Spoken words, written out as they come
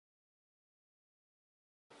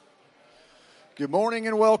Good morning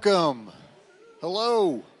and welcome.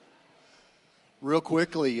 Hello. Real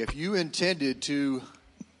quickly, if you intended to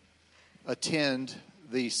attend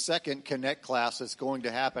the second Connect class that's going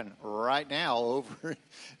to happen right now over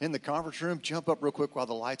in the conference room, jump up real quick while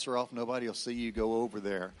the lights are off. Nobody will see you go over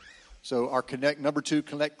there. So our number 2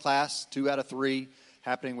 Connect class, 2 out of 3,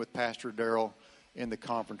 happening with Pastor Darrell in the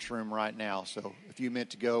conference room right now. So if you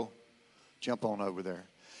meant to go, jump on over there.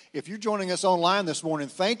 If you're joining us online this morning,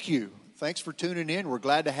 thank you. Thanks for tuning in. We're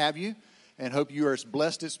glad to have you and hope you are as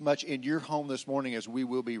blessed as much in your home this morning as we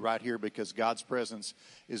will be right here, because God's presence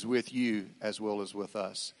is with you as well as with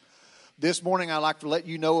us. This morning, I'd like to let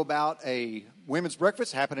you know about a women's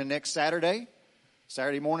breakfast happening next Saturday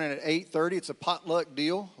morning at 8:30. It's a potluck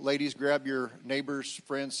deal. Ladies, grab your neighbors,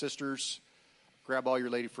 friends, sisters. Grab all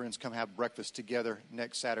your lady friends. Come have breakfast together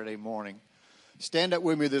next Saturday morning. Stand up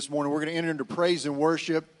with me this morning. We're going to enter into praise and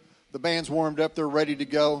worship. The band's warmed up. They're ready to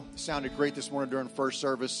go. It sounded great this morning during first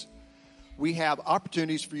service. We have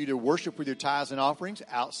opportunities for you to worship with your tithes and offerings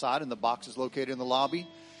outside in the boxes located in the lobby.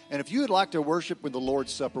 And if you would like to worship with the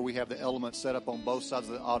Lord's Supper, we have the elements set up on both sides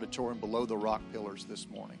of the auditorium below the rock pillars this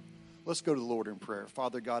morning. Let's go to the Lord in prayer.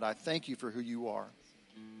 Father God, I thank you for who you are.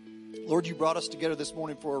 Lord, you brought us together this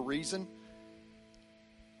morning for a reason.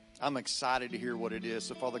 I'm excited to hear what it is.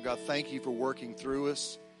 So, Father God, thank you for working through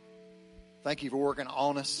us. Thank you for working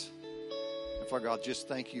on us. And Father God, just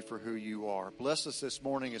thank you for who you are. Bless us this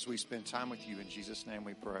morning as we spend time with you. In Jesus' name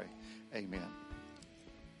we pray. Amen.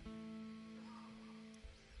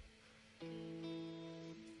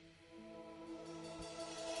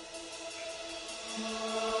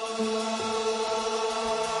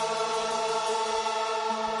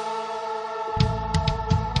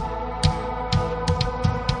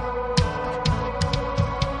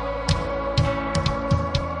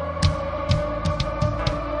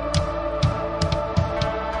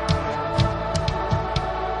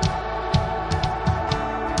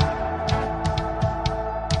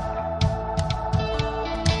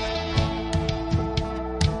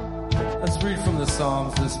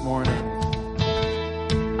 Psalms this morning.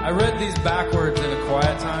 I read these backwards in a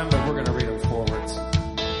quiet time, but we're going to read them forwards.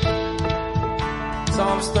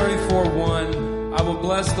 Psalms 34:1. I will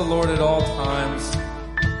bless the Lord at all times.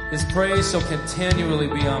 His praise shall continually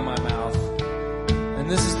be on my mouth. And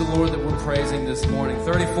this is the Lord that we're praising this morning.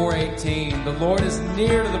 34:18. The Lord is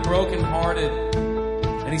near to the brokenhearted,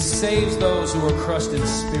 and he saves those who are crushed in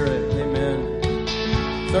spirit. Amen.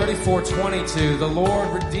 34:22, the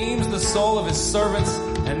Lord redeems the soul of his servants,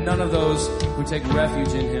 and none of those who take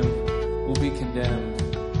refuge in him will be condemned.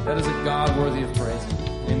 That is a God worthy of praise.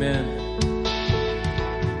 Amen.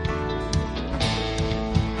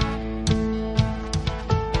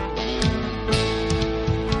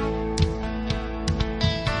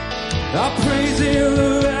 I praise in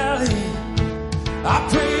the valley, I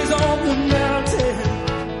praise on the mountain.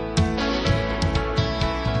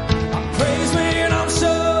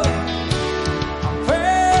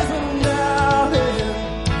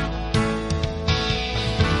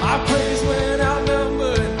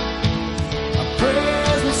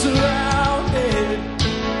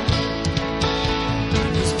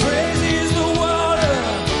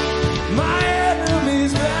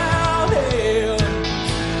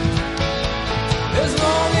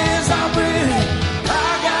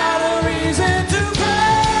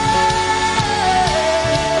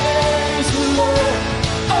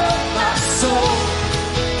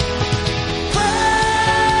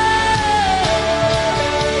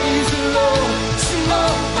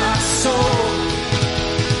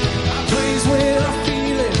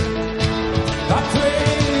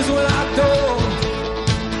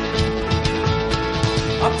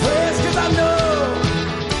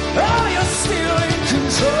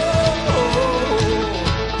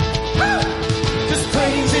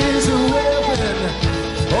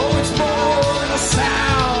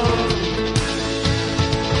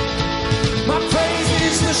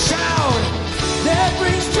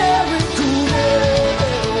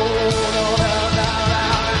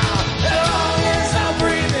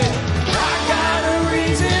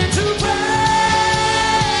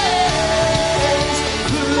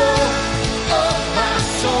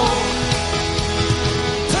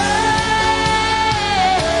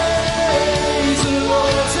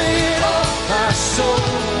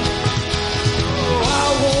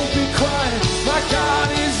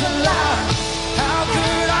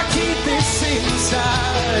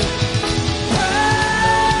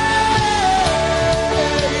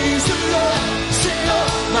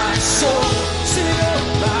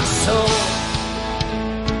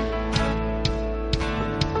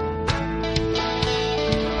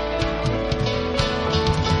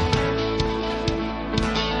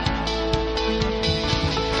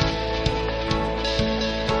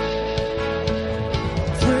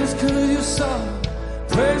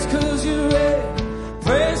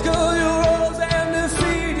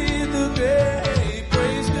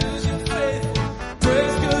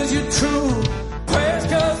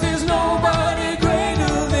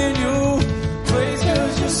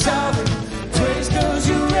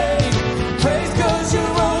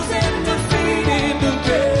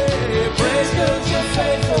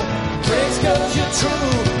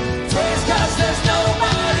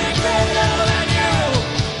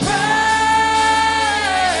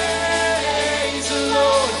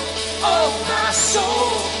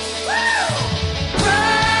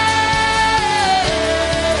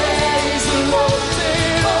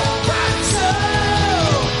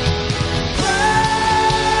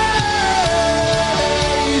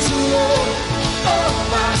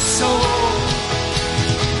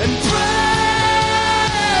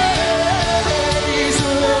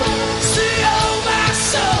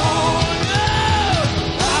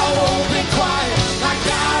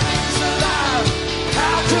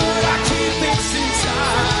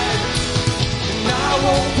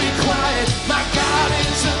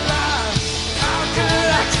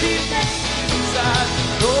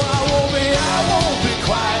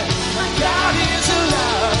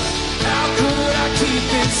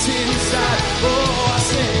 inside. Oh, I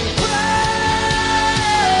sing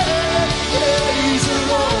praise the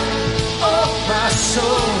Lord, oh my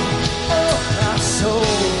soul, oh my soul.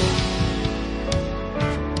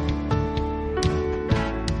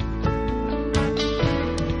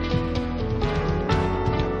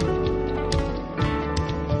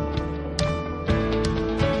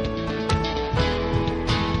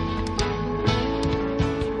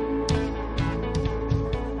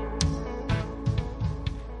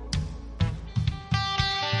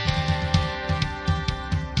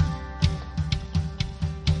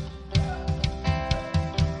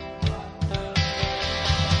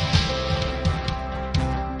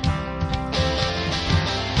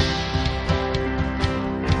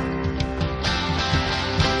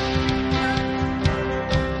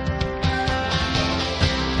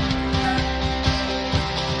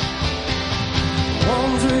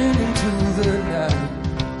 Wandering into the night,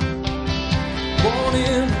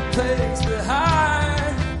 wanting a place to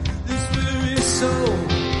hide this weary soul,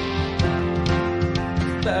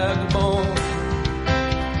 vagabond.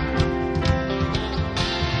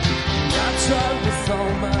 I tried with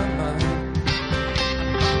all my might,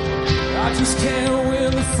 I just can't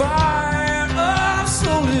win the fight. I'm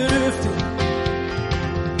slowly drifting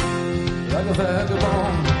like a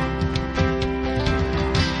vagabond.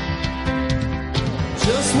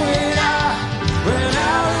 Just when I ran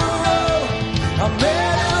out of road, I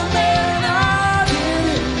met a man I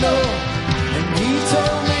didn't know, and he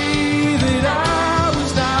told me that I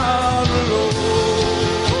was not alone.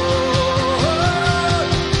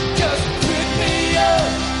 Just pick me up,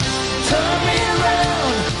 turn me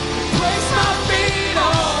around, place my feet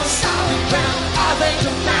on solid ground. I thank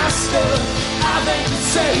the Master, I thank the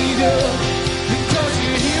Savior, because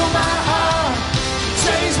you healed my heart,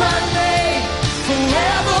 changed my name.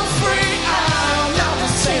 Forever free, I'm not the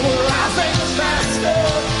same. Well, I thank the Master,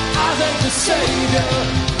 I thank the Savior,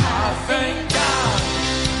 I thank God,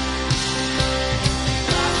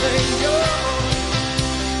 I thank you.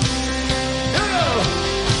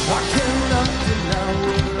 I cannot deny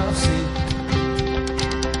what I've seen.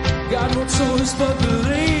 Got no choice but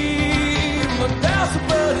believe. My doubts are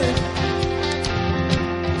burning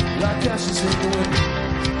like ashes in the wind.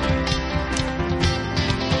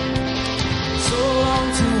 So long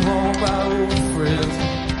to all my old friends,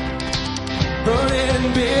 burning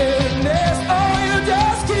bitterness. Oh, you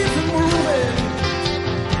just keep it moving.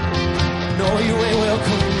 No, you ain't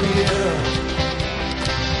welcome here.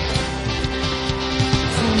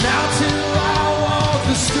 From now till I walk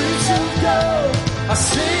the streets of gold, I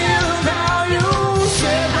see how you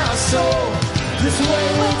set my soul. This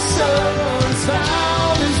wayward son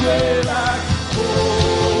found his way like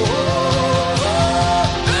gold.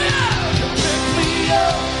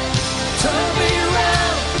 Turn me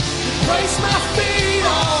around, place my feet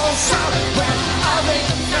on solid ground. I thank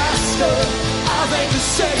the Master, I thank the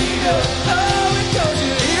Savior, oh, because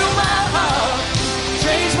you healed my heart,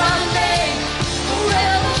 changed my name,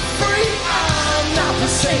 forever free. I'm not the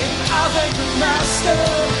same. I thank the Master,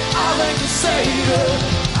 I thank the Savior,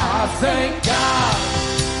 I thank God.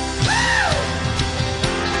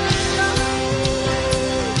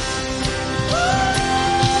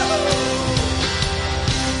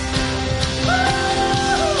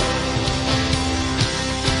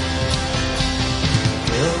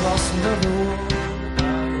 Lost another one.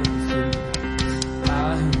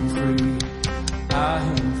 I am free, I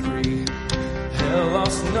am free. Hell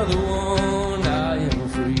lost another one. I am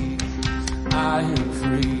free, I am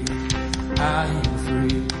free, I am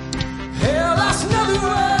free. Hell lost another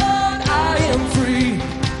one. I am free,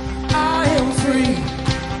 I am free,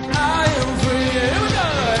 I am free. Here we go.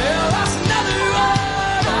 Hell lost another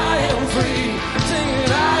one. I am free,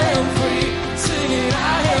 singing I am free, singing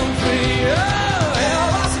I am free. Oh.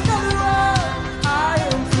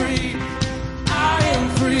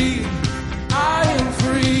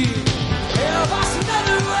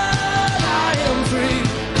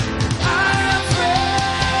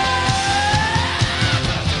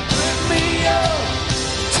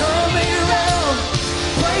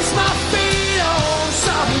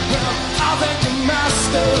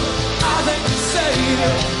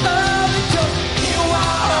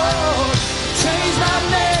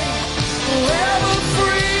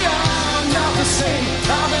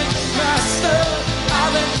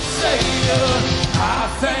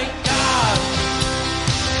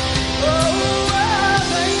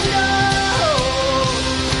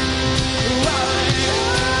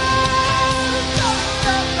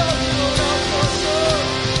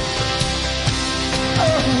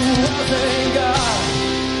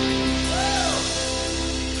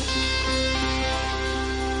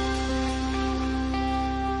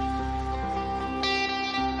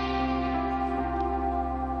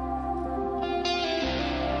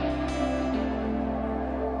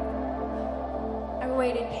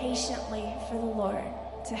 waited patiently for the Lord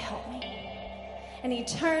to help me. And he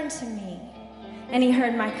turned to me, and he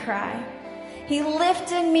heard my cry. He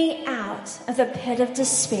lifted me out of the pit of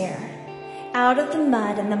despair, out of the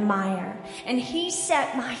mud and the mire, and he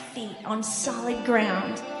set my feet on solid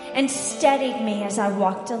ground and steadied me as I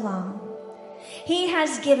walked along. He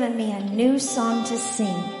has given me a new song to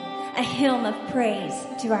sing, a hymn of praise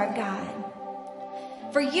to our God.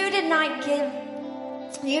 For you did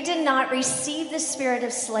not receive the spirit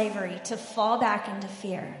of slavery to fall back into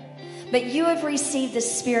fear, but you have received the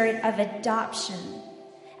spirit of adoption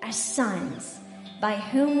as sons, by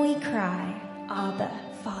whom we cry, Abba,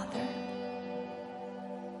 Father.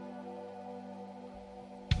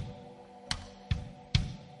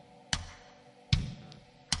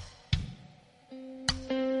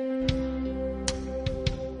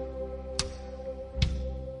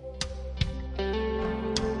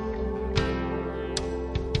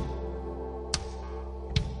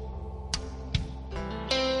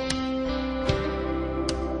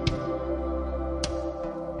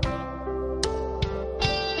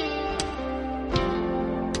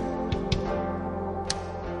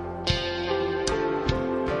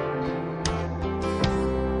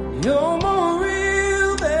 You're more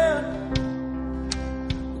real than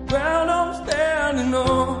the ground I'm standing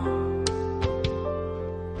on.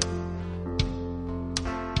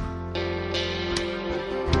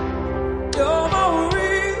 You're more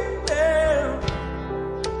real than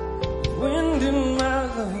the wind in my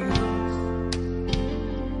lungs.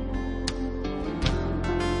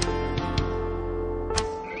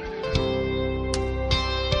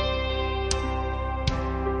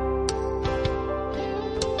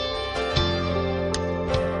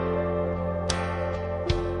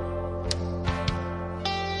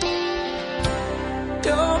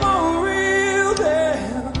 You're more real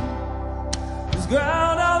than this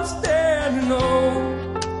ground I'm standing on.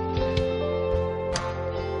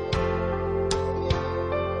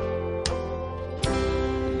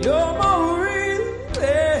 You're more real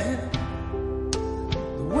than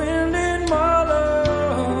the wind in my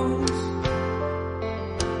lungs.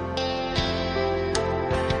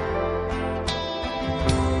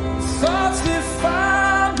 Thoughts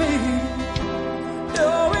define me.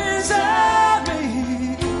 You're inside me.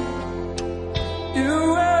 You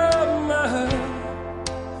are my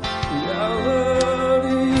reality.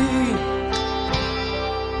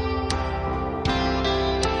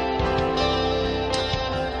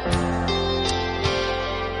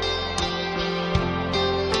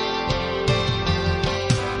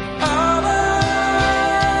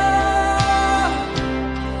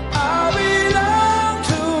 I belong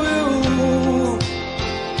to you.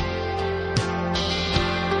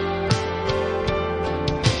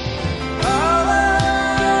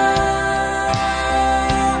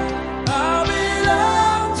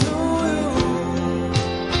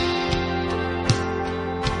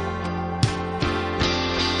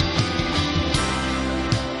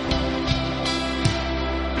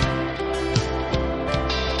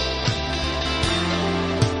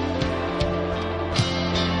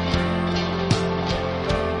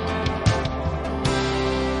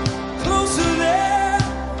 Closer there,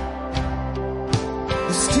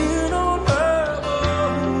 the skin on my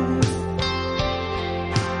bones.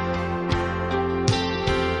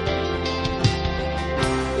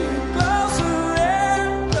 Closer there,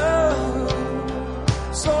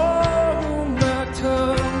 the song on my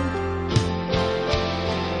tongue.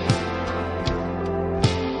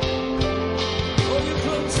 Oh, you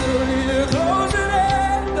come to me closer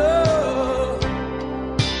there, the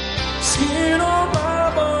skin on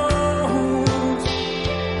my bones.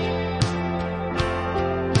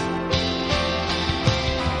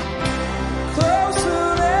 Closer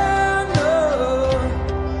than the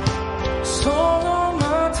song on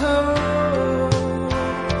my tongue.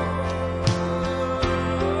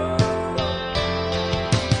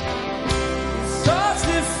 Thoughts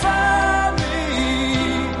define me.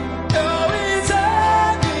 You're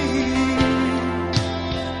inside me.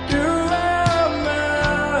 You are my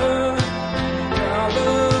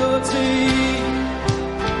reality.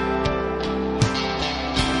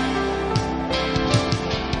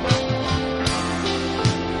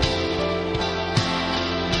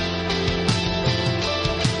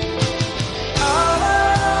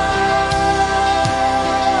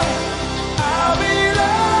 I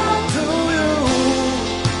belong to you.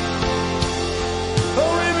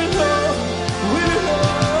 Oh, we belong.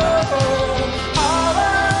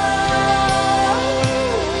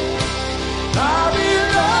 I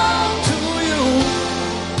belong to you.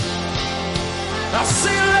 I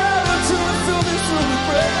sing louder till I fill this room with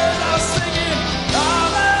praise. I sing it.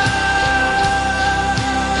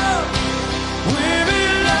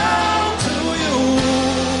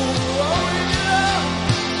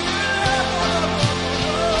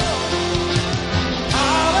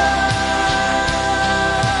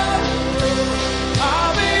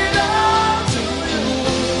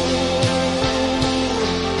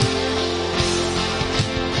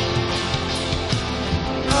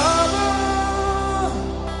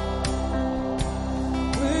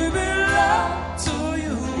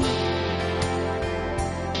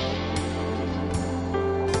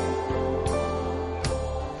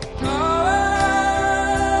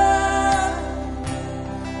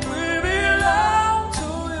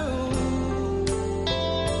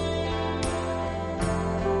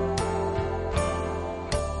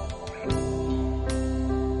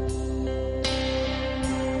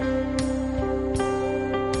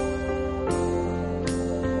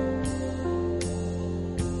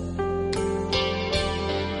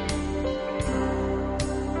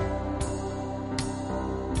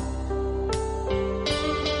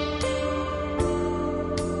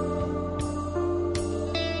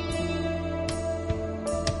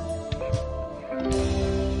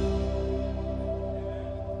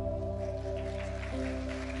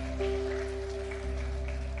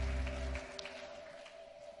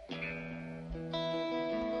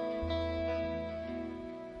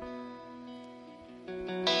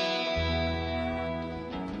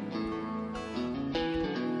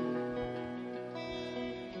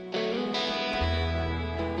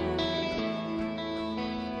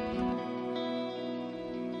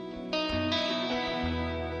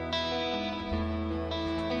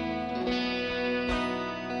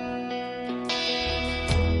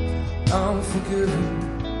 were forgiven,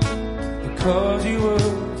 because you were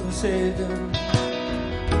forsaken.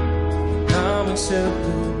 I'm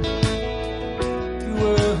accepted, you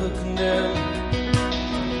were condemned.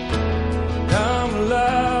 I'm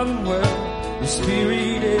alive and well, the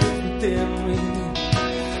Spirit is within me,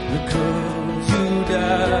 because you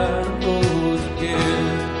died and rose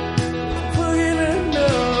again. Forgiven, no,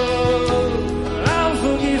 I'm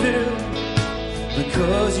forgiven,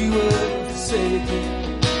 because you were forsaken.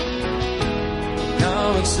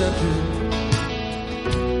 I'm accepted,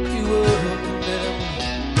 you were condemned.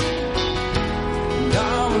 And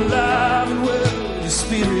I'm alive and well, your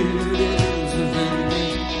Spirit is within me,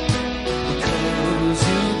 because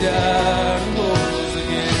you died and rose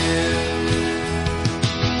again.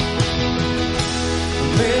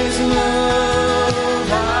 Amazing love,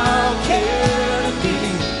 how can it be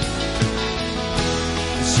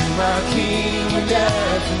that you, my King, would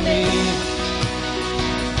die for me?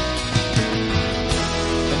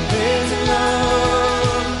 Amazing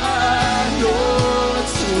love, I know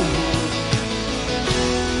it's true.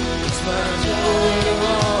 It's my joy to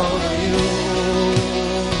honor you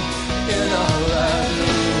in all I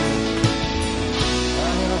do. I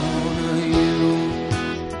honor you.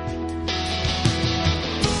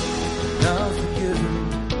 Now forgiven,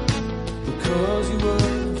 because you were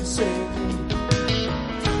forsaken.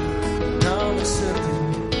 Now I'm accepted,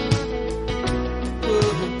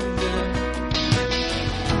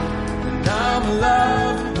 and I'm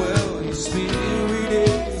alive and well, your Spirit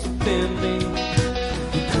is within me,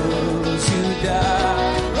 because you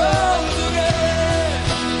died, rose again.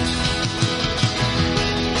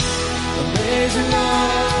 Amazing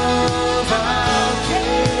love, how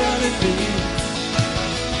can it be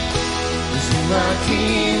that you, my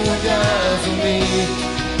King, would die for me?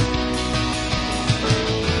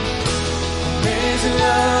 Amazing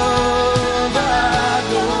love, I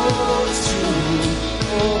know it's true.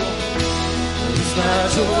 Oh, it's my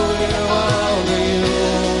joy to honor you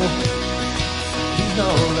in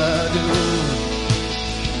all I do.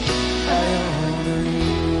 I honor you.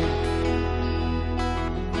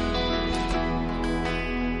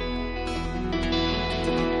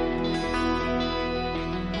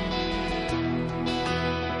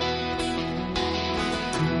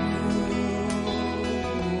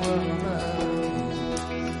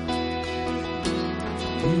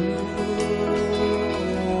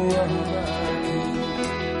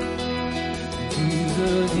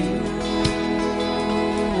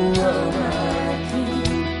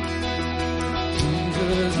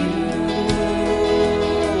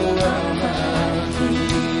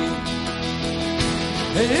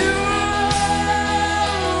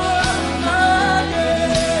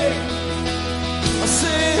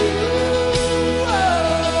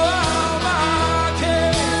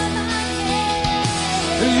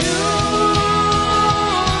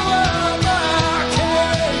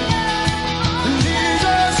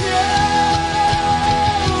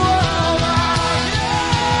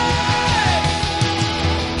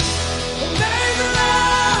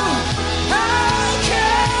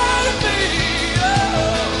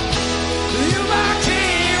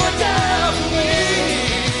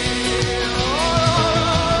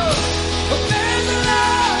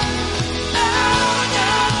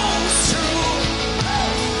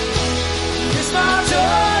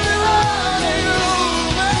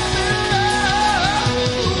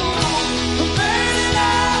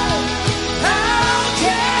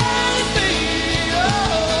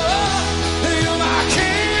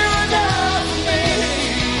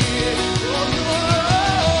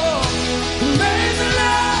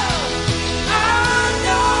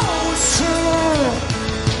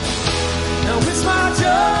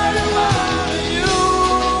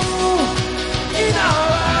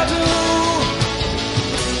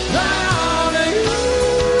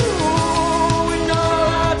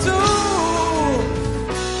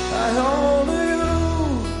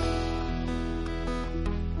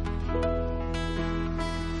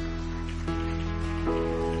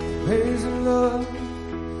 Amazing love,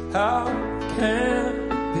 how can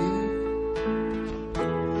it be?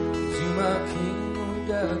 You, my King, who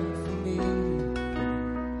died for me.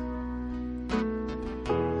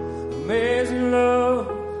 Amazing love,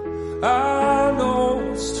 I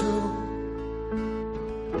know it's true.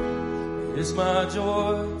 It's my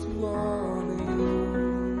joy to honor you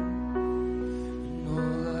in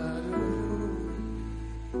all I do.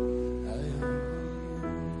 I honor you.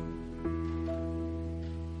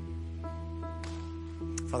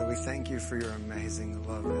 Father, we thank you for your amazing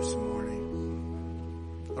love this morning.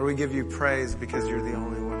 Lord, we give you praise because you're the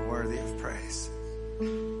only one worthy of praise.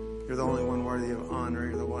 You're the only one worthy of honor.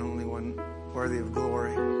 You're the only one worthy of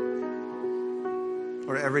glory.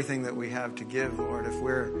 Lord, everything that we have to give, Lord, if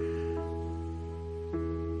we're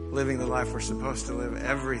living the life we're supposed to live,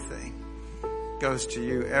 everything goes to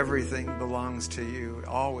you. Everything belongs to you.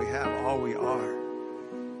 All we have, all we are,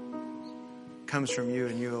 comes from you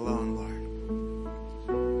and you alone, Lord.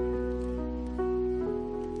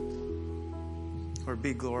 Lord,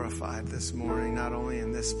 be glorified this morning, not only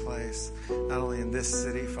in this place, not only in this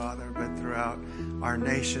city, Father, but throughout our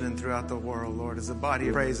nation and throughout the world, Lord, as the body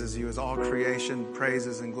praises you, as all creation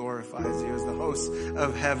praises and glorifies you, as the hosts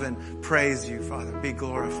of heaven praise you, Father, be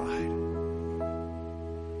glorified.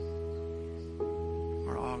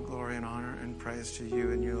 For all glory and honor and praise to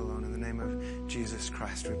you and you alone. In the name of Jesus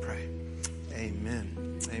Christ we pray.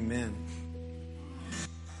 Amen. Amen.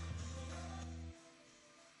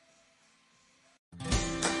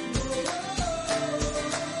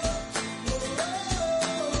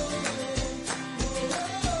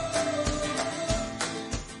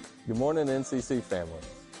 Good morning, NCC family.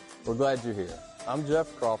 We're glad you're here. I'm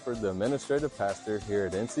Jeff Crawford, the administrative pastor here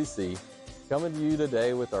at NCC, coming to you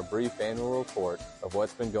today with our brief annual report of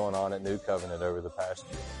what's been going on at New Covenant over the past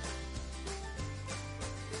year.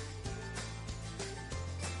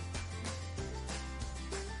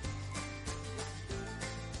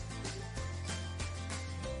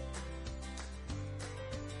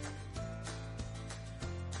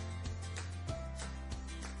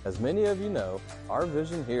 As many of you know, our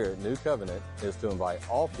vision here at New Covenant is to invite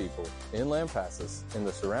all people in Lampasas and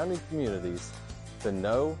the surrounding communities to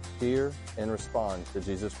know, hear, and respond to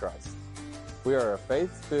Jesus Christ. We are a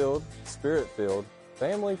faith-filled, spirit-filled,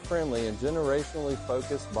 family-friendly, and generationally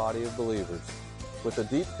focused body of believers with a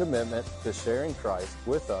deep commitment to sharing Christ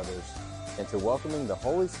with others and to welcoming the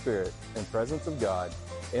Holy Spirit and presence of God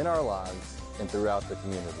in our lives and throughout the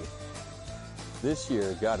community. This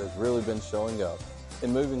year, God has really been showing up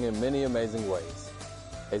and moving in many amazing ways.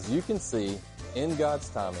 As you can see, in God's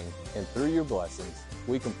timing and through your blessings,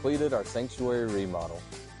 we completed our sanctuary remodel.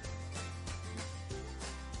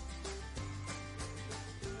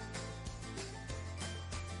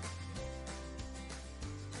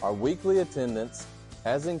 Our weekly attendance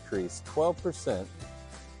has increased 12%.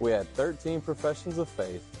 We had 13 professions of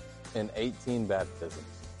faith and 18 baptisms.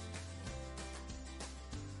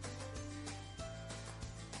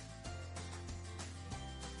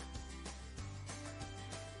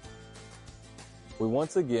 We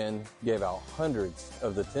once again gave out hundreds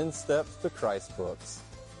of the 10 Steps to Christ books.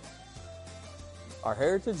 Our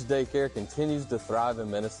Heritage Daycare continues to thrive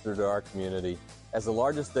and minister to our community as the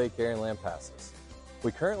largest daycare in Lampasas.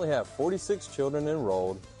 We currently have 46 children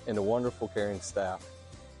enrolled and a wonderful caring staff.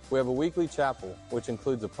 We have a weekly chapel, which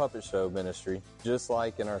includes a puppet show ministry, just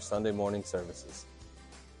like in our Sunday morning services.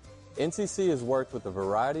 NCC has worked with a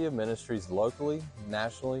variety of ministries locally,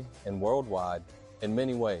 nationally, and worldwide in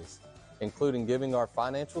many ways, including giving our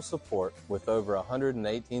financial support with over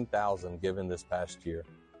 $118,000 given this past year.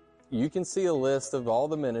 You can see a list of all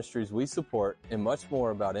the ministries we support and much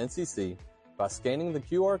more about NCC by scanning the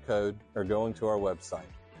QR code or going to our website.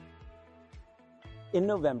 In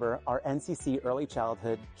November, our NCC Early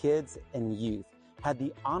Childhood, Kids, and Youth had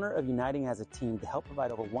the honor of uniting as a team to help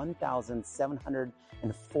provide over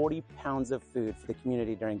 1,740 pounds of food for the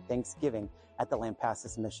community during Thanksgiving at the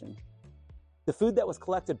Lampasas Mission. The food that was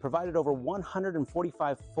collected provided over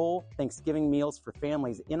 145 full Thanksgiving meals for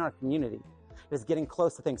families in our community. It is getting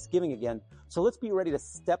close to Thanksgiving again, so let's be ready to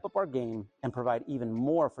step up our game and provide even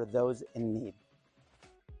more for those in need.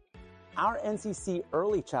 Our NCC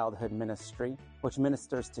Early Childhood Ministry, which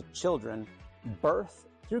ministers to children, birth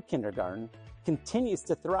through kindergarten, continues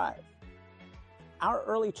to thrive. Our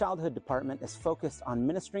early childhood department is focused on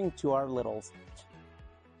ministering to our littles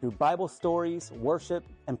through Bible stories, worship,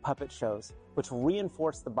 and puppet shows, which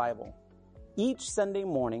reinforce the Bible. Each Sunday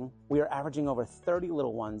morning, we are averaging over 30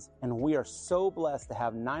 little ones, and we are so blessed to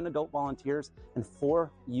have 9 adult volunteers and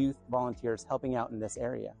 4 youth volunteers helping out in this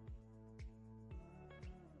area.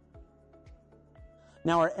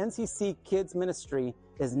 Now, our NCC Kids Ministry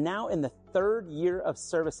is now in the 3rd year of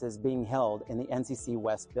services being held in the NCC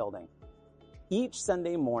West building. Each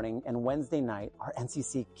Sunday morning and Wednesday night, our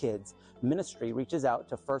NCC Kids Ministry reaches out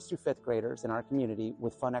to 1st through 5th graders in our community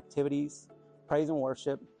with fun activities, praise and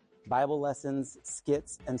worship, Bible lessons,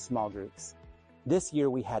 skits, and small groups. This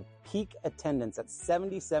year, we had peak attendance at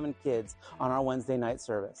 77 kids on our Wednesday night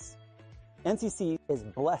service. NCC is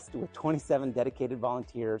blessed with 27 dedicated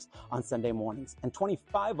volunteers on Sunday mornings and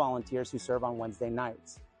 25 volunteers who serve on Wednesday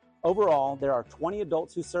nights. Overall, there are 20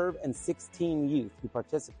 adults who serve and 16 youth who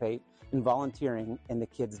participate in volunteering in the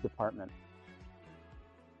kids department.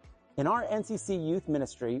 In our NCC Youth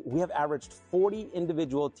Ministry, we have averaged 40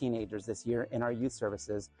 individual teenagers this year in our youth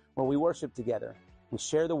services where we worship together. and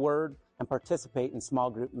share the word and participate in small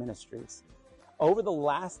group ministries. Over the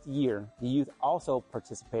last year, the youth also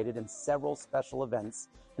participated in several special events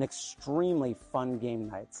and extremely fun game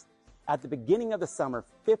nights. At the beginning of the summer,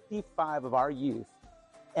 55 of our youth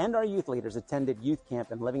and our youth leaders attended youth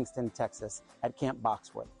camp in Livingston, Texas at Camp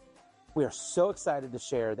Boxwood. We are so excited to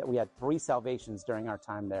share that we had 3 salvations during our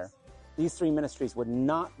time there. These 3 ministries would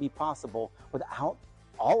not be possible without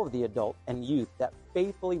all of the adult and youth that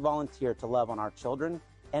faithfully volunteer to love on our children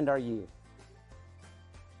and our youth.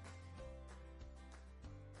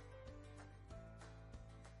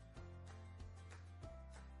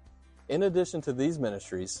 In addition to these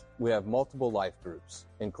ministries, we have multiple life groups,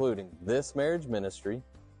 including this marriage ministry,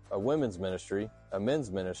 a women's ministry, a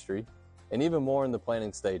men's ministry, and even more in the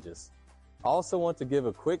planning stages. I also want to give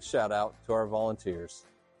a quick shout out to our volunteers,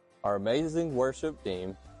 our amazing worship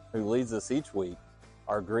team who leads us each week,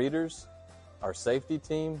 our greeters, our safety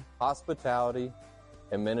team, hospitality,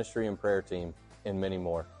 and ministry and prayer team, and many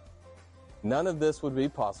more. None of this would be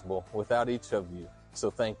possible without each of you,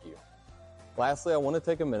 so thank you. Lastly, I want to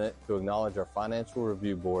take a minute to acknowledge our Financial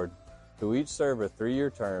Review Board, who each serve a 3-year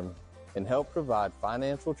term and help provide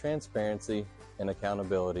financial transparency and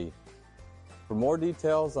accountability. For more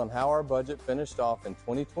details on how our budget finished off in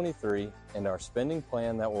 2023 and our spending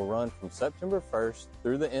plan that will run from September 1st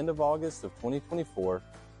through the end of August of 2024,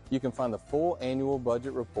 you can find the full annual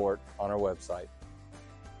budget report on our website.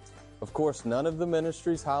 Of course, none of the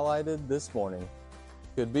ministries highlighted this morning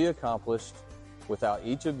could be accomplished without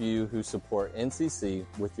each of you who support NCC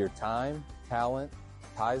with your time, talent,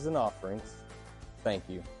 tithes, and offerings. Thank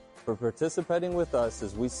you for participating with us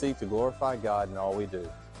as we seek to glorify God in all we do.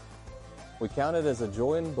 We count it as a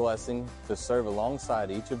joy and blessing to serve alongside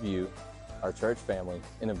each of you, our church family,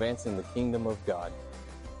 in advancing the kingdom of God.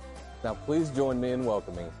 Now please join me in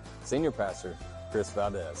welcoming Senior Pastor Chris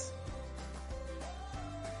Valdez.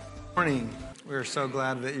 Morning. We're so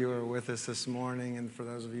glad that you are with us this morning, and for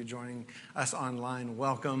those of you joining us online,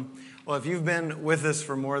 welcome. Well, if you've been with us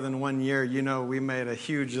for more than 1 year, you know we made a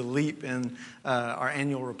huge leap in our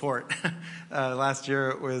annual report. Last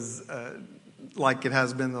year it was like it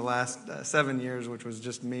has been the last 7 years, which was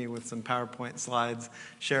just me with some PowerPoint slides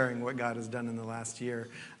sharing what God has done in the last year.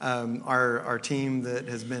 Our team that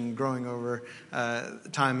has been growing over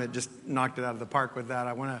time had just knocked it out of the park with that.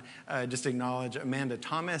 I want to just acknowledge Amanda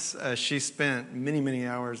Thomas. She spent many, many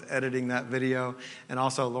hours editing that video, and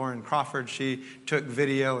also Lauren Crawford. She took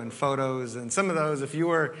video and photos, and some of those, if you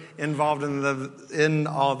were involved in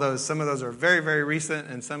all those, some of those are very, very recent,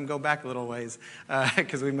 and some go back a little ways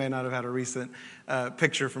because we may not have had a recent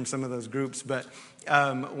picture from some of those groups. But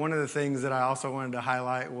one of the things that I also wanted to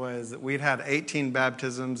highlight was that we'd had 18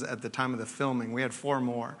 baptisms at the time of the filming. We had 4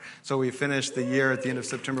 more. So we finished the year at the end of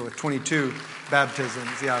September with 22 baptisms.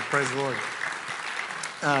 Yeah, praise the Lord.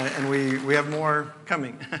 And we have more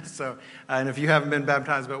coming. So, and if you haven't been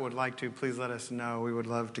baptized but would like to, please let us know. We would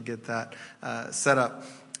love to get that set up.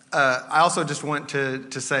 I also just want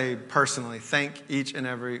to say personally, thank each and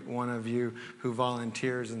every one of you who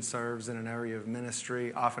volunteers and serves in an area of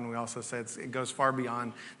ministry. Often we also say it goes far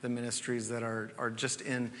beyond the ministries that are just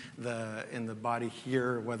in the body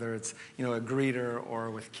here, whether it's a greeter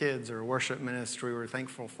or with kids or worship ministry. We're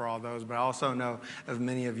thankful for all those, but I also know of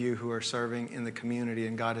many of you who are serving in the community,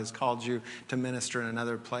 and God has called you to minister in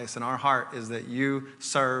another place. And our heart is that you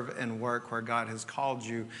serve and work where God has called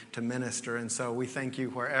you to minister. And so we thank you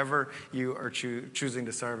wherever you are choosing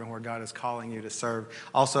to serve and where God is calling you to serve.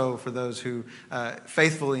 Also, for those who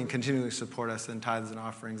faithfully and continually support us in tithes and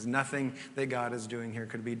offerings, nothing that God is doing here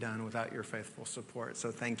could be done without your faithful support. So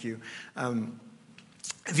thank you.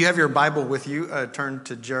 If you have your Bible with you, turn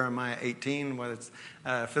to Jeremiah 18, whether it's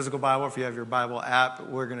a physical Bible, if you have your Bible app,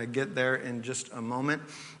 we're going to get there in just a moment.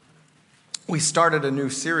 We started a new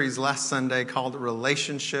series last Sunday called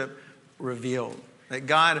Relationship Revealed. That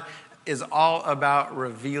God is all about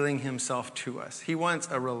revealing himself to us. He wants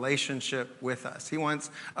a relationship with us. He wants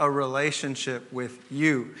a relationship with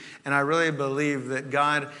you. And I really believe that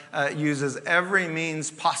God uses every means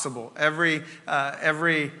possible, everything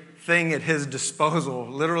at his disposal,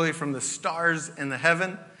 literally from the stars in the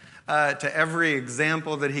heaven to every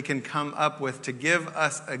example that he can come up with to give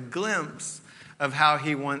us a glimpse of how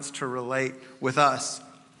he wants to relate with us.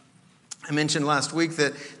 I mentioned last week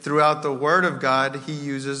that throughout the Word of God, he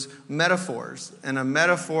uses metaphors. And a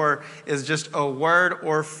metaphor is just a word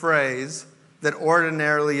or phrase that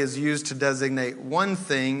ordinarily is used to designate one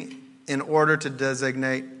thing in order to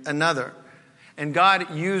designate another. And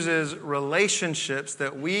God uses relationships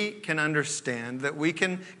that we can understand, that we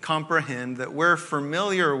can comprehend, that we're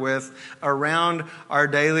familiar with around our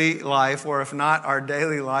daily life, or if not our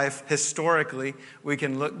daily life, historically, we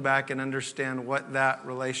can look back and understand what that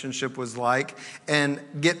relationship was like and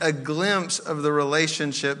get a glimpse of the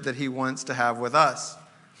relationship that he wants to have with us.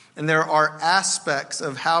 And there are aspects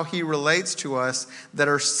of how he relates to us that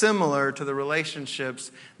are similar to the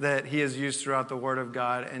relationships that he has used throughout the Word of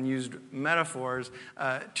God, and used metaphors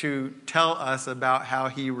to tell us about how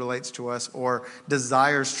he relates to us or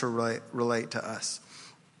desires to relate to us.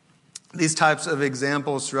 These types of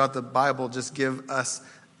examples throughout the Bible just give us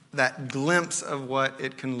that glimpse of what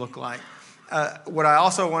it can look like. What I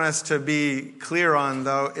also want us to be clear on,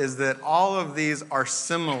 though, is that all of these are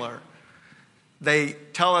similar. They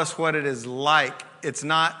tell us what it is like. It's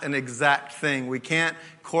not an exact thing. We can't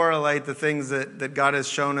correlate the things that God has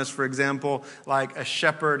shown us, for example, like a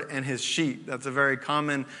shepherd and his sheep. That's a very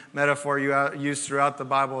common metaphor used throughout the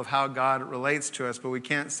Bible of how God relates to us, but we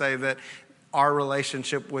can't say that our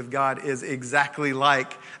relationship with God is exactly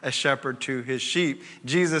like a shepherd to his sheep.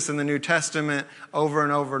 Jesus in the New Testament over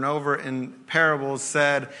and over and over in parables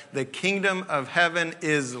said, the kingdom of heaven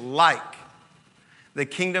is like. The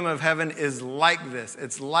kingdom of heaven is like this.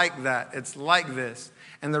 It's like that. It's like this.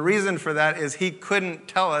 And the reason for that is he couldn't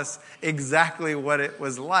tell us exactly what it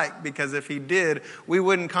was like, because if he did, we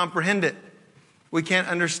wouldn't comprehend it. We can't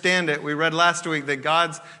understand it. We read last week that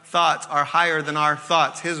God's thoughts are higher than our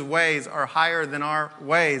thoughts. His ways are higher than our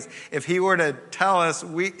ways. If he were to tell us,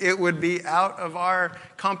 it would be out of our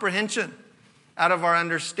comprehension, out of our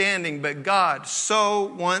understanding. But God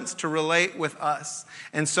so wants to relate with us,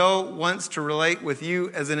 and so wants to relate with you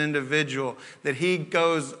as an individual, that he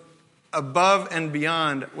goes above and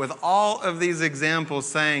beyond with all of these examples,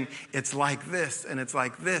 saying, it's like this, and it's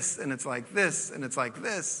like this, and it's like this, and it's like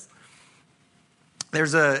this.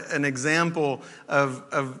 There's an example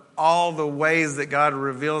of all the ways that God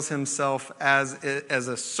reveals himself as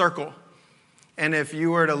a circle. And if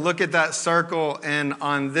you were to look at that circle, and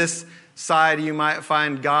on this side you might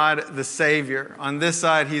find God the Savior. On this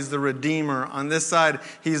side, he's the Redeemer. On this side,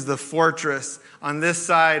 he's the fortress. On this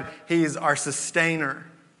side, he's our sustainer.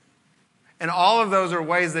 And all of those are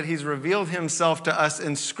ways that he's revealed himself to us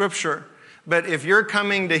in Scripture. But if you're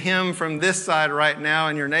coming to him from this side right now,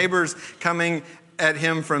 and your neighbor's coming at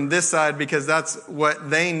him from this side because that's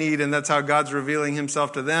what they need and that's how God's revealing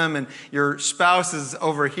himself to them, and your spouse is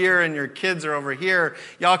over here and your kids are over here,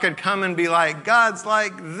 y'all could come and be like, God's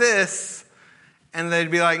like this, and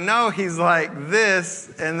they'd be like, no, he's like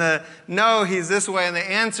this, and no, he's this way, and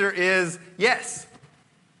the answer is yes.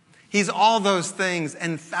 He's all those things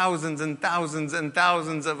and thousands and thousands and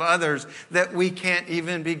thousands of others that we can't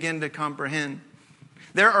even begin to comprehend.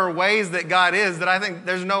 There are ways that God is that I think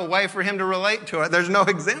there's no way for him to relate to it. There's no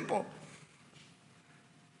example.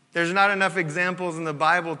 There's not enough examples in the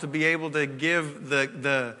Bible to be able to give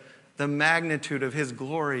the magnitude of his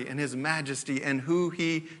glory and his majesty and who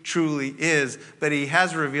he truly is. But he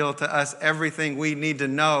has revealed to us everything we need to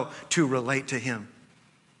know to relate to him,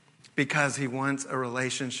 because he wants a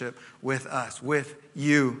relationship with us, with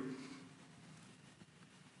you.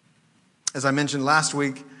 As I mentioned last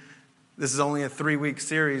week, this is only a 3-week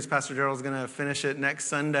series. Pastor Gerald's going to finish it next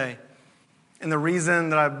Sunday. And the reason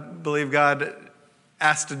that I believe God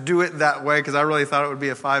asked to do it that way, because I really thought it would be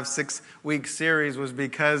a 5-6 week series, was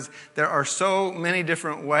because there are so many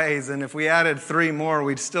different ways. And if we added 3 more,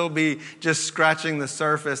 we'd still be just scratching the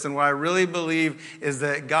surface. And what I really believe is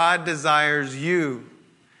that God desires you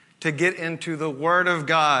to get into the Word of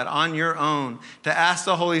God on your own, to ask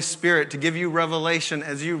the Holy Spirit to give you revelation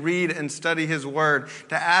as you read and study his Word,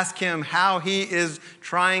 to ask him how he is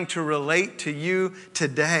trying to relate to you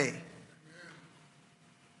today.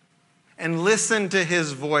 And listen to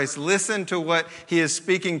his voice. Listen to what he is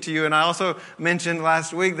speaking to you. And I also mentioned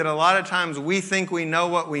last week that a lot of times we think we know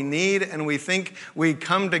what we need, and we think we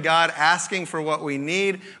come to God asking for what we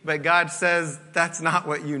need, but God says that's not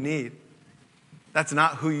what you need. That's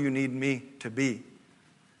not who you need me to be.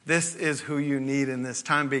 This is who you need in this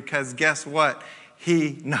time, because guess what?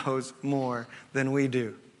 He knows more than we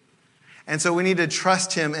do. And so we need to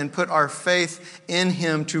trust him and put our faith in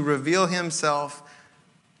him to reveal himself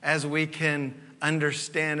as we can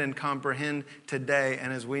understand and comprehend today,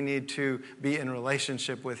 and as we need to be in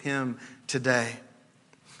relationship with him today.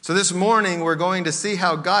 So this morning we're going to see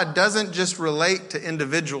how God doesn't just relate to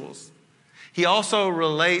individuals. He also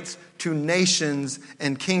relates to nations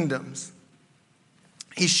and kingdoms.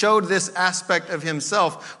 He showed this aspect of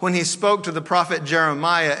himself when he spoke to the prophet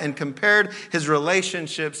Jeremiah and compared his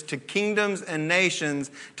relationships to kingdoms and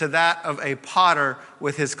nations to that of a potter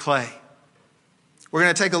with his clay. We're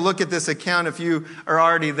going to take a look at this account. If you are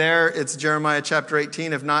already there, it's Jeremiah chapter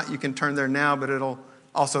 18. If not, you can turn there now, but it'll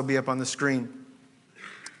also be up on the screen.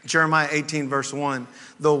 Jeremiah 18, verse 1.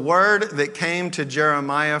 The word that came to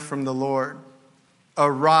Jeremiah from the Lord.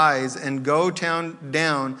 Arise and go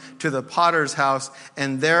down to the potter's house,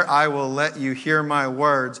 and there I will let you hear my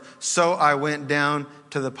words. So I went down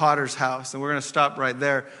to the potter's house. And we're going to stop right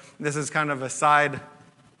there. This is kind of a side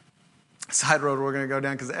road we're going to go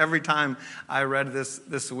down, because every time I read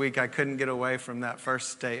this week, I couldn't get away from that first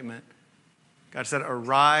statement. God said,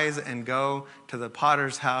 arise and go to the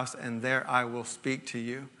potter's house, and there I will speak to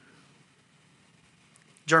you.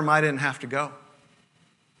 Jeremiah didn't have to go.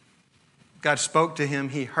 God spoke to him.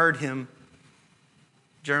 He heard him.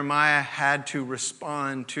 Jeremiah had to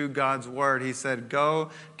respond to God's word. He said, go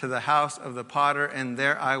to the house of the potter, and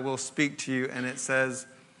there I will speak to you. And it says,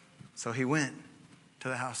 so he went to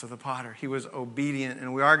the house of the potter. He was obedient.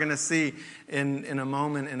 And we are going to see in a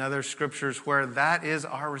moment in other scriptures where that is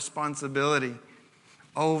our responsibility.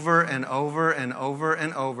 Over and over and over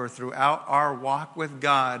and over throughout our walk with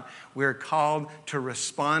God, we're called to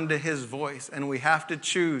respond to his voice, and we have to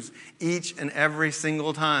choose each and every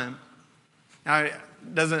single time. Now,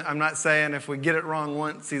 I'm not saying if we get it wrong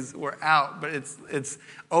once, we're out, but it's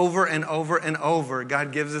over and over and over.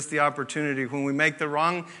 God gives us the opportunity. When we make the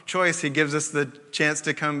wrong choice, he gives us the chance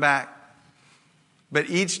to come back. But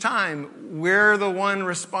each time, we're the one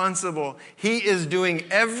responsible. He is doing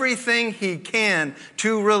everything he can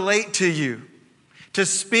to relate to you, to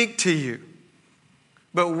speak to you.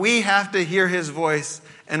 But we have to hear his voice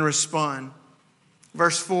and respond.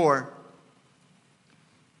 Verse 4.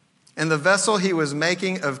 And the vessel he was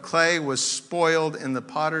making of clay was spoiled in the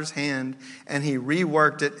potter's hand, and he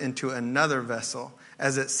reworked it into another vessel,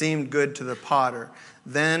 as it seemed good to the potter.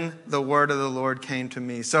 Then the word of the Lord came to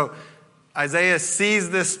me. So Jeremiah sees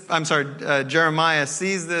this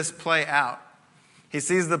play out. He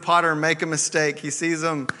sees the potter make a mistake. He sees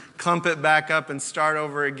him clump it back up and start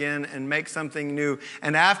over again and make something new.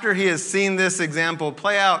 And after he has seen this example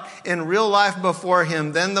play out in real life before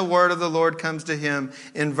him, then the word of the Lord comes to him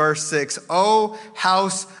in verse 6. O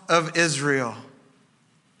house of Israel,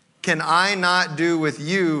 can I not do with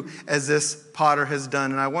you as this potter has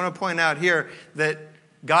done? And I want to point out here that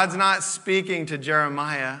God's not speaking to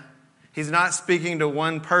Jeremiah. He's not speaking to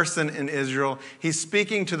one person in Israel. He's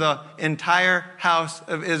speaking to the entire house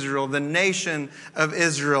of Israel, the nation of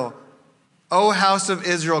Israel. O house of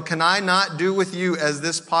Israel, can I not do with you as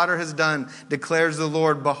this potter has done, declares the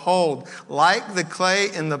Lord. Behold, like the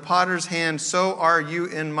clay in the potter's hand, so are you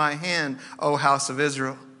in my hand, O house of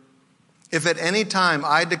Israel. If at any time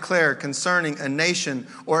I declare concerning a nation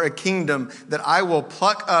or a kingdom that I will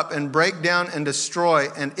pluck up and break down and destroy,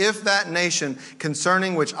 and if that nation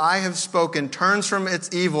concerning which I have spoken turns from its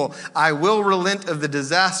evil, I will relent of the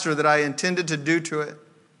disaster that I intended to do to it.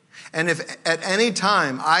 And if at any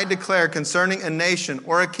time I declare concerning a nation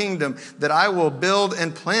or a kingdom that I will build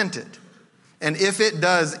and plant it, and if it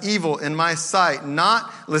does evil in my sight,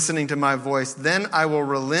 not listening to my voice, then I will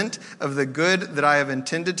relent of the good that I have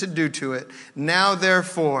intended to do to it. Now,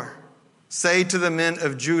 therefore, say to the men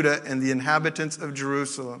of Judah and the inhabitants of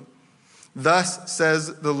Jerusalem, thus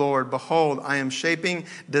says the Lord, behold, I am shaping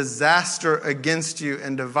disaster against you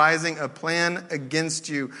and devising a plan against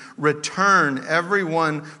you. Return every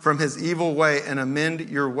one from his evil way and amend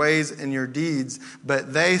your ways and your deeds.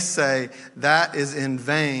 But they say, that is in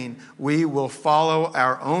vain. We will follow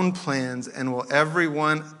our own plans, and will every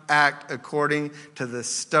one act according to the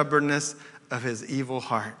stubbornness of his evil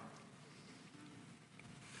heart.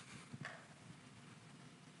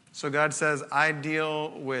 So God says, I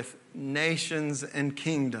deal with nations and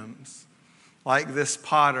kingdoms like this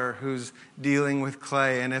potter who's dealing with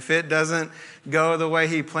clay. And if it doesn't go the way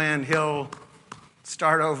he planned, he'll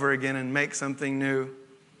start over again and make something new.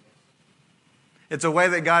 It's a way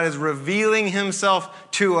that God is revealing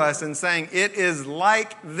himself to us and saying, it is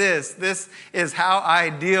like this. This is how I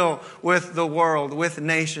deal with the world, with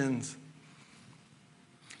nations.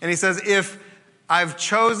 And he says, if I've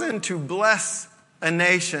chosen to bless a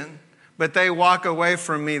nation, but they walk away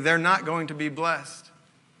from me, they're not going to be blessed.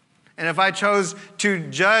 And if I chose to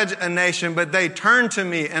judge a nation, but they turn to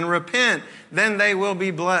me and repent, then they will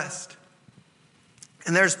be blessed.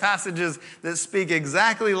 And there's passages that speak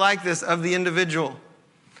exactly like this of the individual.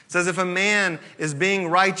 It says if a man is being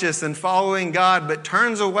righteous and following God, but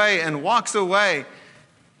turns away and walks away,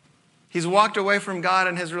 he's walked away from God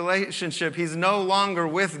in his relationship. He's no longer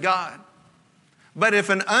with God. But if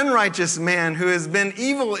an unrighteous man who has been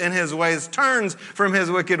evil in his ways turns from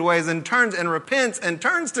his wicked ways and turns and repents and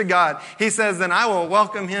turns to God, he says, then I will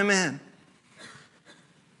welcome him in.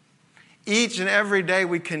 each and every day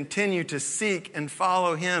we continue to seek and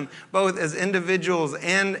follow him, both as individuals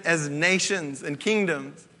and as nations and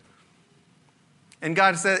kingdoms. And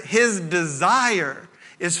God said his desire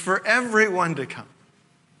is for everyone to come.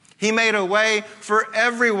 He made a way for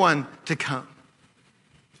everyone to come.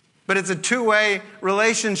 But it's a two-way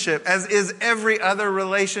relationship, as is every other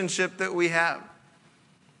relationship that we have.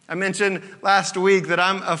 I mentioned last week that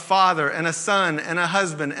I'm a father and a son and a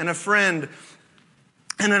husband and a friend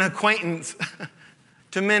and an acquaintance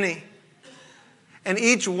to many. And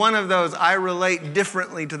each one of those I relate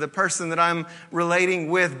differently to the person that I'm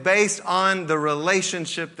relating with based on the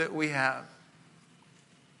relationship that we have.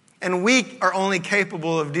 And we are only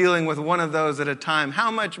capable of dealing with one of those at a time.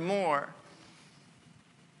 How much more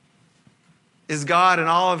is God in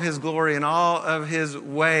all of his glory and all of his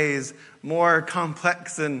ways more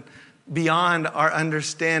complex and beyond our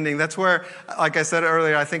understanding? That's where, like I said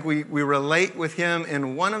earlier, I think we relate with him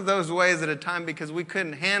in one of those ways at a time because we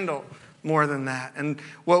couldn't handle more than that. And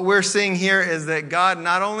what we're seeing here is that God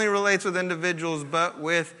not only relates with individuals, but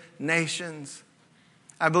with nations.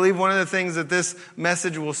 I believe one of the things that this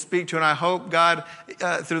message will speak to, and I hope God,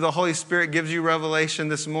 through the Holy Spirit, gives you revelation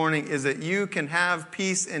this morning, is that you can have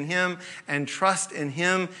peace in him and trust in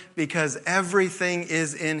him because everything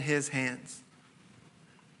is in his hands.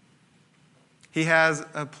 He has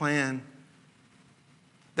a plan.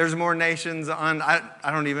 There's more nations on, I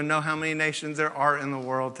don't even know how many nations there are in the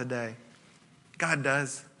world today. God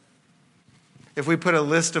does. If we put a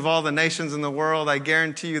list of all the nations in the world, I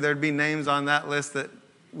guarantee you there'd be names on that list that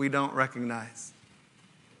we don't recognize.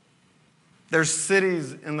 There's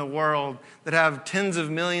cities in the world that have tens of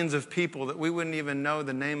millions of people that we wouldn't even know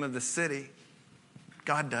the name of the city.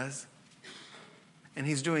 God does. And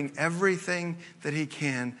he's doing everything that he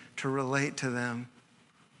can to relate to them.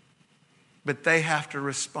 But they have to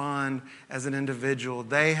respond as an individual.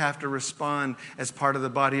 They have to respond as part of the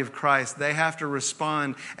body of Christ. They have to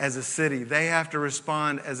respond as a city. They have to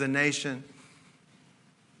respond as a nation.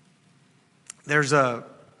 There's an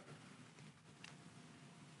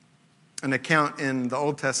account in the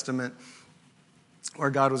Old Testament where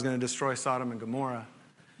God was going to destroy Sodom and Gomorrah.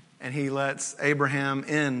 And he lets Abraham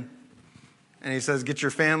in. And he says, get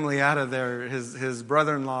your family out of there. His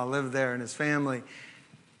brother-in-law lived there and his family.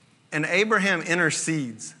 And Abraham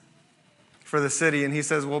intercedes for the city. And he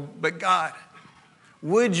says, well, but God,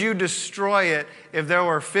 would you destroy it if there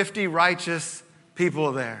were 50 righteous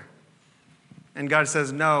people there? And God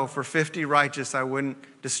says, no, for 50 righteous, I wouldn't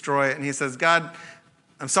destroy it. And he says, God,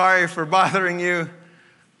 I'm sorry for bothering you,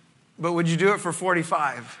 but would you do it for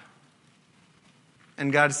 45?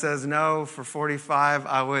 And God says, no, for 45,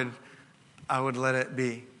 I would let it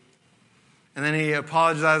be. And then he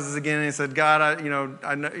apologizes again and he said, God,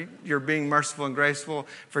 I know you're being merciful and graceful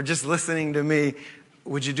for just listening to me.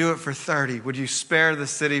 Would you do it for 30? Would you spare the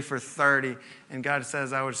city for 30? And God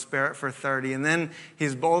says, I would spare it for 30. And then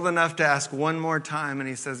he's bold enough to ask one more time and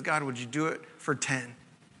he says, God, would you do it for 10?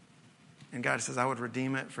 And God says, I would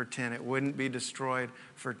redeem it for 10. It wouldn't be destroyed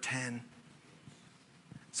for 10.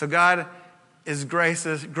 So God is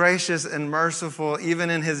gracious and merciful, even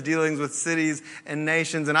in his dealings with cities and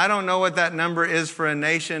nations. And I don't know what that number is for a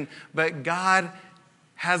nation, but God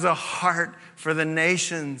has a heart for the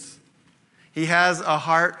nations. He has a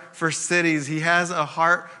heart for cities. He has a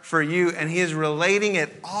heart for you. And he is relating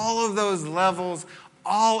at all of those levels,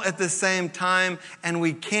 all at the same time. And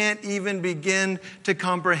we can't even begin to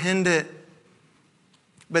comprehend it.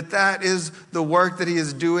 But that is the work that he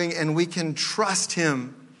is doing, and we can trust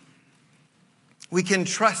him. We can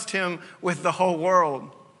trust him with the whole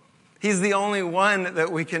world. He's the only one that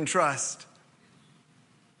we can trust.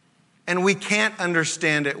 And we can't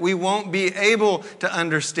understand it. We won't be able to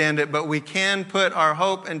understand it, but we can put our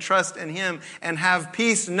hope and trust in him and have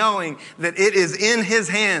peace knowing that it is in his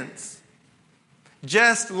hands.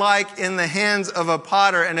 Just like in the hands of a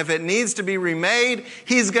potter. And if it needs to be remade,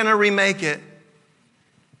 he's going to remake it.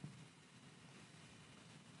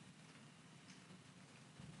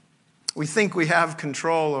 We think we have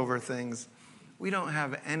control over things. We don't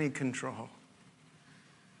have any control.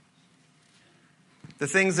 The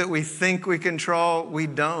things that we think we control, we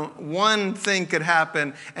don't. One thing could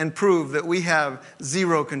happen and prove that we have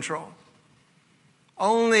zero control.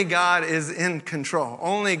 Only God is in control.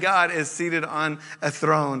 Only God is seated on a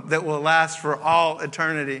throne that will last for all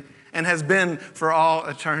eternity and has been for all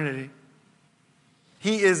eternity.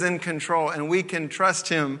 He is in control, and we can trust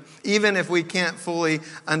him even if we can't fully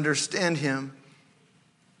understand him.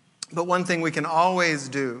 But one thing we can always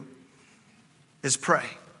do is pray.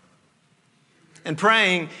 And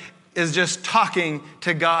praying is just talking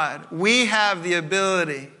to God. We have the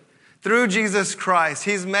ability Through Jesus Christ,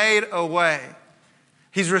 he's made a way.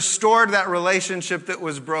 He's restored that relationship that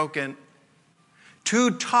was broken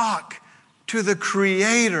to talk to the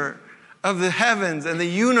creator of the heavens and the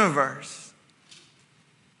universe.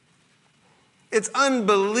 It's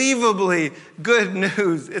unbelievably good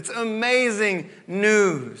news. It's amazing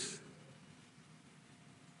news.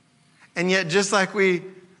 And yet, just like we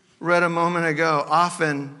read a moment ago,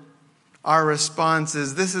 often our response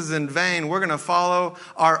is, this is in vain. We're going to follow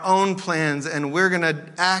our own plans and we're going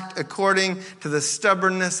to act according to the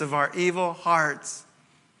stubbornness of our evil hearts.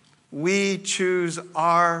 We choose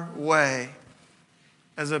our way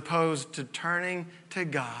as opposed to turning to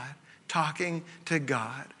God, talking to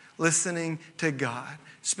God, listening to God,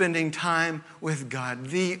 spending time with God,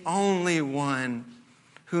 the only one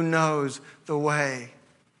who knows the way.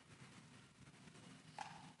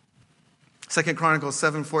 2 Chronicles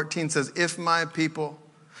 7:14 says, if my people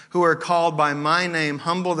who are called by my name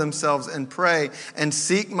humble themselves and pray and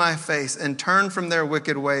seek my face and turn from their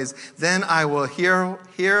wicked ways, then I will hear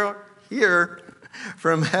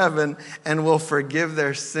from heaven and will forgive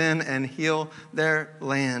their sin and heal their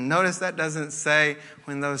land. Notice that doesn't say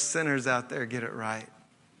when those sinners out there get it right.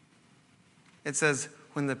 It says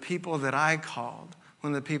when the people that I called,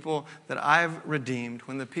 when the people that I've redeemed,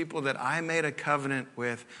 when the people that I made a covenant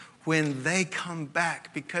with, when they come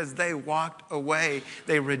back because they walked away,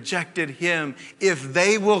 they rejected him. If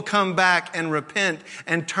they will come back and repent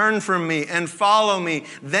and turn from me and follow me,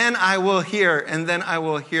 then I will hear, and then I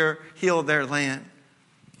will heal their land.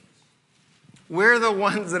 We're the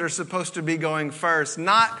ones that are supposed to be going first,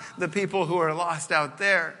 not the people who are lost out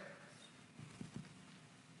there.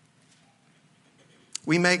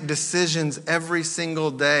 We make decisions every single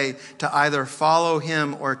day to either follow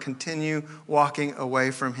him or continue walking away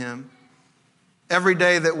from him. Every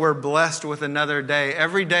day that we're blessed with another day,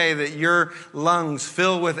 every day that your lungs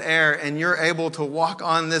fill with air and you're able to walk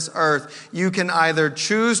on this earth, you can either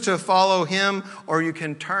choose to follow him or you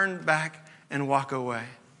can turn back and walk away.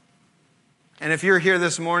 And if you're here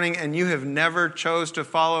this morning and you have never chose to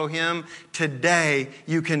follow him, today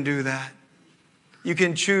you can do that. You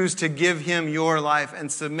can choose to give him your life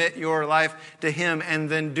and submit your life to him and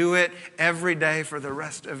then do it every day for the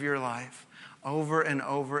rest of your life. Over and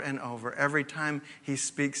over and over. Every time he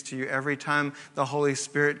speaks to you, every time the Holy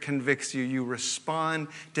Spirit convicts you, you respond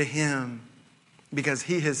to him because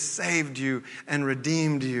he has saved you and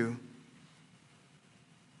redeemed you.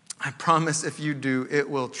 I promise if you do, it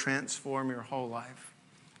will transform your whole life.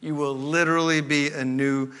 You will literally be a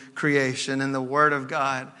new creation. And the Word of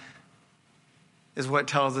God is what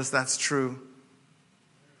tells us that's true.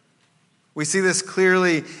 We see this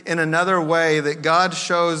clearly in another way that God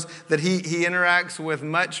shows that he interacts with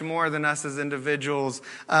much more than us as individuals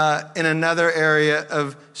in another area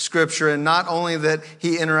of Scripture. And not only that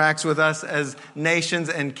he interacts with us as nations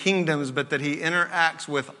and kingdoms, but that he interacts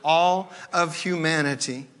with all of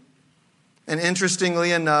humanity. And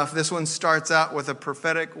interestingly enough, this one starts out with a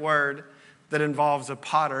prophetic word that involves a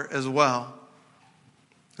potter as well.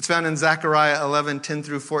 It's found in Zechariah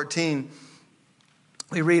 11:10-14.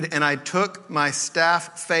 We read, and I took my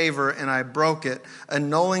staff favor and I broke it,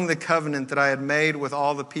 annulling the covenant that I had made with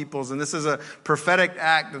all the peoples. And this is a prophetic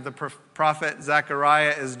act that the prophet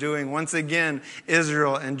Zechariah is doing. Once again,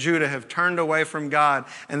 Israel and Judah have turned away from God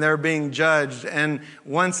and they're being judged. And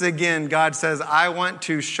once again, God says, I want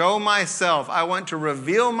to show myself. I want to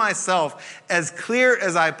reveal myself as clear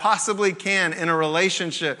as I possibly can in a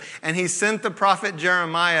relationship. And he sent the prophet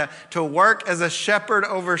Jeremiah to work as a shepherd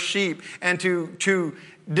over sheep and to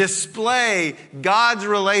display God's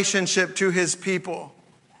relationship to his people.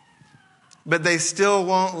 But they still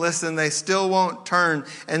won't listen. They still won't turn.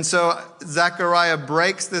 And so Zechariah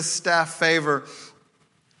breaks this staff favor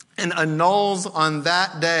and annuls on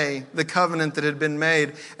that day the covenant that had been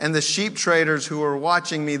made. And the sheep traders who were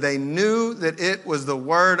watching me, they knew that it was the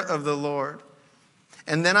word of the Lord.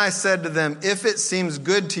 And then I said to them, if it seems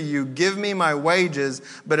good to you, give me my wages,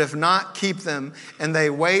 but if not, keep them. And they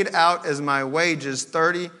weighed out as my wages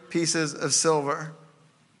 30 pieces of silver.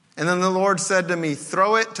 And then the Lord said to me,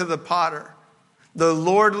 throw it to the potter, the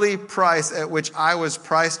lordly price at which I was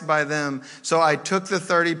priced by them. So I took the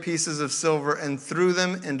 30 pieces of silver and threw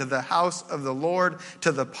them into the house of the Lord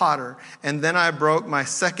to the potter. And then I broke my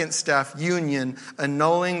second staff union,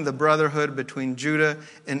 annulling the brotherhood between Judah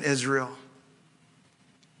and Israel.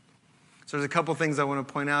 So there's a couple things I want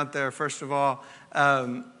to point out there. First of all,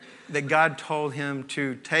 that God told him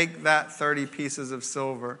to take that 30 pieces of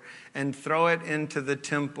silver and throw it into the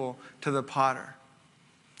temple to the potter.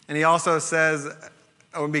 And he also says,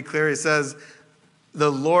 I want to be clear, he says,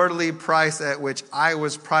 the lordly price at which I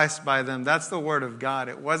was priced by them. That's the word of God.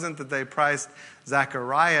 It wasn't that they priced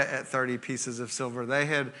Zechariah at 30 pieces of silver. They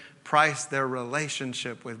had priced their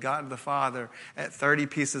relationship with God the Father at 30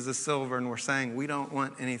 pieces of silver and were saying, we don't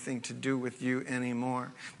want anything to do with you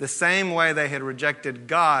anymore. The same way they had rejected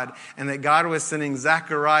God and that God was sending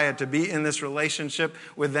Zechariah to be in this relationship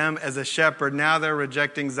with them as a shepherd, now they're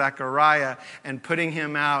rejecting Zechariah and putting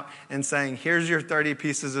him out and saying, here's your 30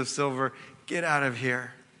 pieces of silver, get out of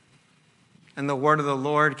here. And the word of the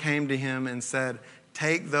Lord came to him and said,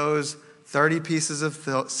 take those 30 pieces of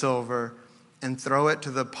silver and throw it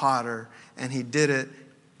to the potter. And he did it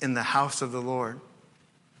in the house of the Lord.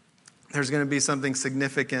 There's going to be something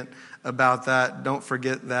significant about that. Don't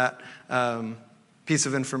forget that piece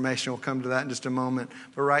of information. We'll come to that in just a moment.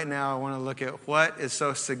 But right now I want to look at what is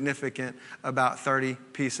so significant about 30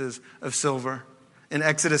 pieces of silver. In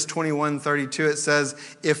Exodus 21:32, it says,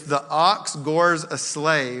 if the ox gores a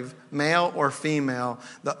slave, male or female,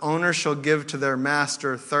 the owner shall give to their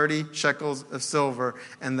master 30 shekels of silver,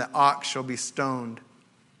 and the ox shall be stoned.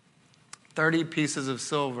 30 pieces of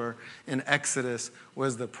silver in Exodus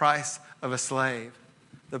was the price of a slave,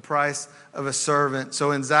 the price of a servant.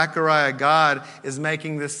 So in Zechariah, God is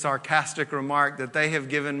making this sarcastic remark that they have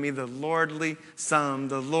given me the lordly sum,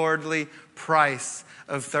 the lordly price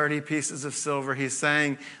of 30 pieces of silver. He's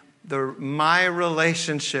saying my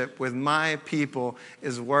relationship with my people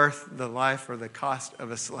is worth the life or the cost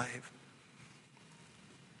of a slave.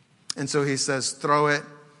 And so he says, throw it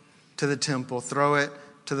to the temple, throw it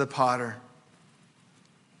to the potter.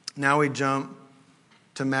 Now we jump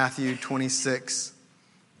to Matthew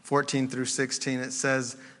 26:14 through 16. It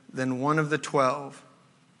says, then one of the 12,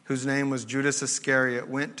 whose name was Judas Iscariot,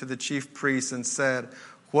 went to the chief priests and said,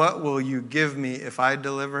 what will you give me if I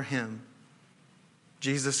deliver him,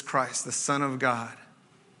 Jesus Christ, the Son of God,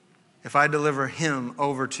 if I deliver him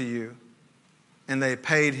over to you? And they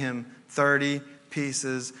paid him 30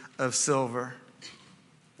 pieces of silver.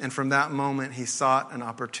 And from that moment, he sought an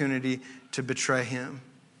opportunity to betray him.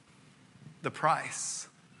 The price,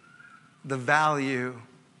 the value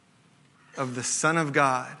of the Son of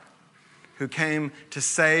God, who came to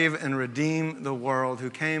save and redeem the world, who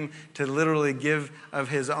came to literally give of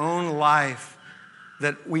his own life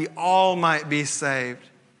that we all might be saved.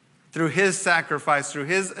 Through his sacrifice, through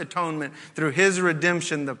his atonement, through his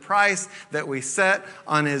redemption, the price that we set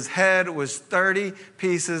on his head was 30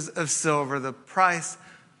 pieces of silver, the price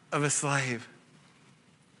of a slave.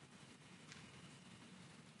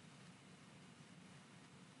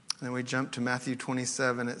 And then we jump to Matthew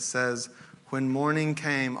 27. It says, when morning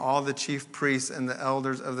came, all the chief priests and the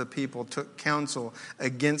elders of the people took counsel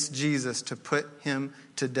against Jesus to put him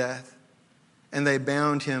to death. And they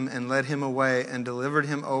bound him and led him away and delivered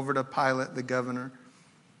him over to Pilate, the governor.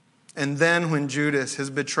 And then when Judas, his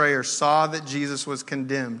betrayer, saw that Jesus was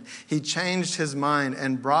condemned, he changed his mind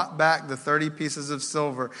and brought back the 30 pieces of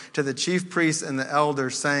silver to the chief priests and the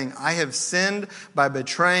elders, saying, I have sinned by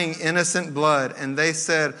betraying innocent blood. And they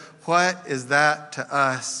said, what is that to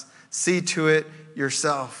us? See to it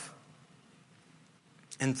yourself.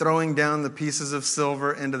 And throwing down the pieces of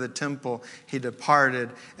silver into the temple, he departed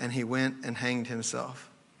and he went and hanged himself.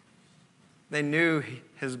 They knew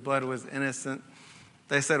his blood was innocent.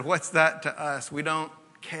 They said, what's that to us? We don't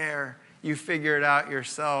care. You figure it out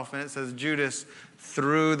yourself. And it says Judas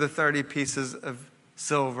threw the 30 pieces of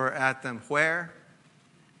silver at them. Where?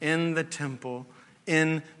 In the temple,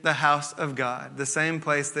 in the house of God. The same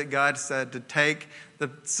place that God said to take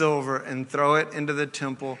the silver and throw it into the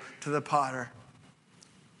temple to the potter.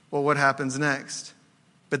 Well, what happens next?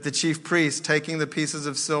 But the chief priest, taking the pieces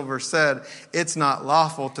of silver, said, it's not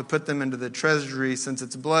lawful to put them into the treasury since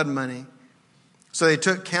it's blood money. So they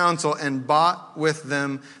took counsel and bought with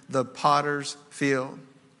them the potter's field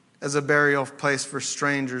as a burial place for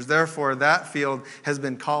strangers. Therefore, that field has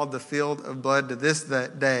been called the field of blood to this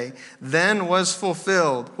day. Then was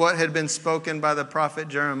fulfilled what had been spoken by the prophet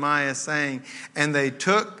Jeremiah, saying, and they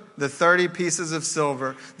took the 30 pieces of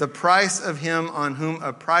silver, the price of him on whom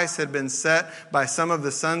a price had been set by some of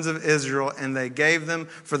the sons of Israel, and they gave them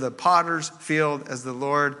for the potter's field as the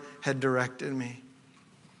Lord had directed me.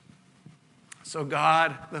 So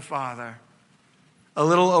God the Father, a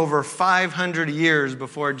little over 500 years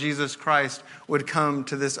before Jesus Christ would come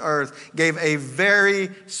to this earth, gave a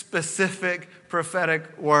very specific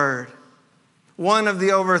prophetic word. One of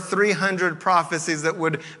the over 300 prophecies that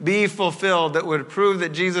would be fulfilled, that would prove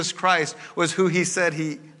that Jesus Christ was who he said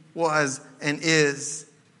he was and is.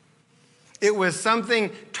 It was something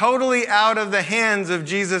totally out of the hands of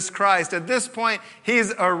Jesus Christ. At this point,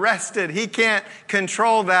 he's arrested. He can't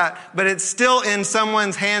control that, but it's still in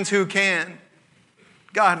someone's hands who can.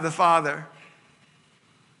 God the Father.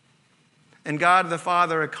 And God the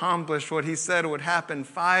Father accomplished what he said would happen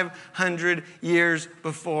 500 years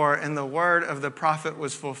before, and the word of the prophet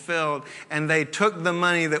was fulfilled. And they took the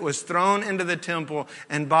money that was thrown into the temple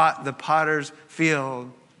and bought the potter's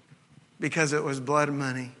field because it was blood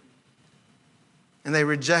money. And they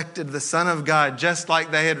rejected the Son of God just like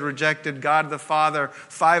they had rejected God the Father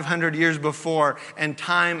 500 years before, and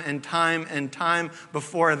time and time and time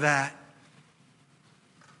before that.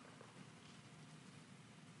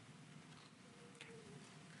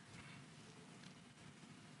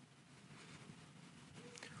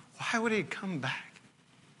 Why would he come back?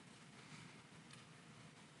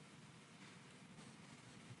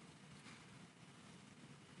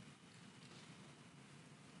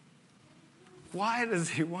 Why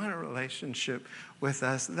does he want a relationship with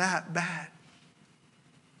us that bad?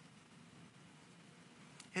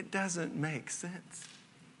 It doesn't make sense.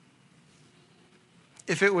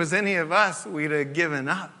 If it was any of us, we'd have given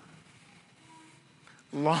up.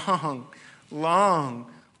 Long, long,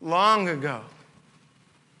 long ago.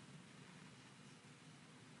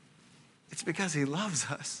 It's because he loves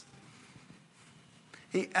us.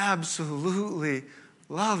 He absolutely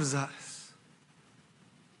loves us.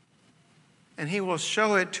 And he will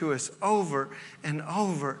show it to us over and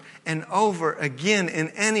over and over again in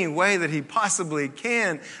any way that he possibly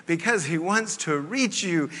can, because he wants to reach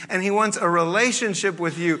you and he wants a relationship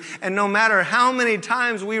with you. And no matter how many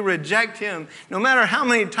times we reject him, no matter how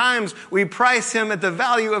many times we price him at the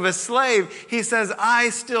value of a slave, he says, I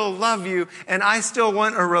still love you and I still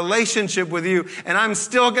want a relationship with you, and I'm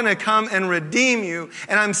still going to come and redeem you,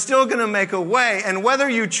 and I'm still going to make a way. And whether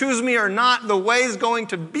you choose me or not, the way is going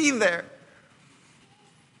to be there.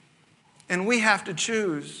 And we have to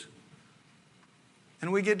choose.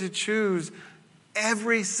 And we get to choose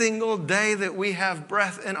every single day that we have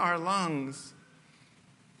breath in our lungs.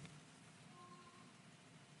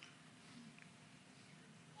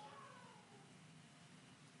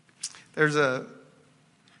 There's a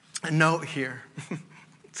note here.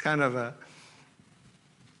 It's kind of a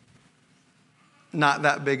not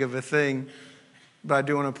that big of a thing, but I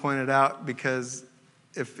do want to point it out because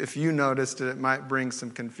if you noticed it, it might bring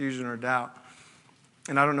some confusion or doubt.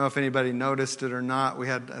 And I don't know if anybody noticed it or not. We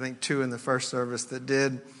had, I think, 2 in the first service that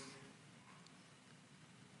did.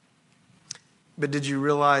 But did you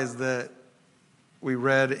realize that we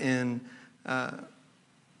read in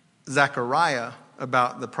Zechariah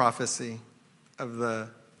about the prophecy of the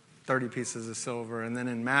 30 pieces of silver? And then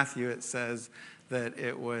in Matthew it says that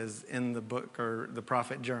it was in the book, or the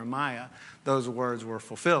prophet Jeremiah, those words were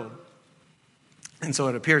fulfilled. And so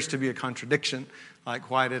it appears to be a contradiction.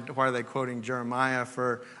 Like, why are they quoting Jeremiah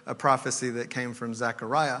for a prophecy that came from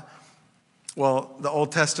Zechariah? Well, the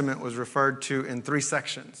Old Testament was referred to in 3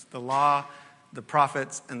 sections: the law, the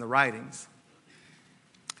prophets, and the writings.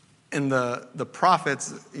 In the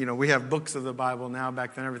prophets, we have books of the Bible now.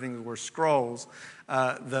 Back then, everything were scrolls.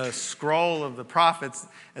 The scroll of the prophets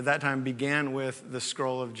at that time began with the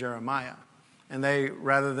scroll of Jeremiah. And they,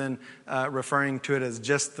 rather than referring to it as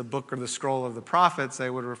just the book or the scroll of the prophets, they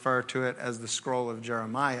would refer to it as the scroll of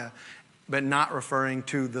Jeremiah, but not referring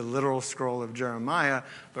to the literal scroll of Jeremiah,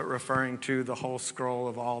 but referring to the whole scroll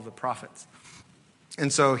of all the prophets.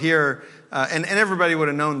 And so here, and everybody would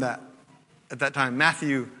have known that at that time.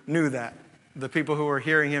 Matthew knew that. The people who were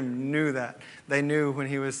hearing him knew that. They knew when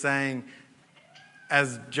he was saying,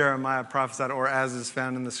 as Jeremiah prophesied, or as is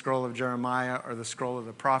found in the scroll of Jeremiah or the scroll of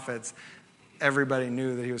the prophets. Everybody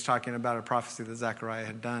knew that he was talking about a prophecy that Zechariah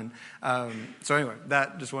had done. So anyway,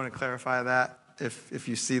 just want to clarify that if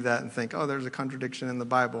you see that and think, oh, there's a contradiction in the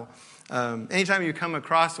Bible. Anytime you come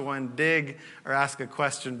across one, dig or ask a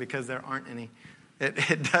question, because there aren't any.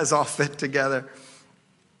 It does all fit together.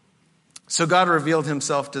 So God revealed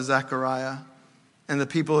himself to Zechariah and the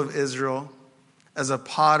people of Israel as a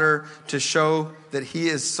potter to show that he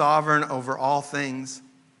is sovereign over all things.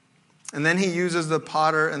 And then he uses the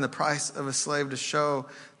potter and the price of a slave to show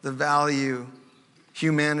the value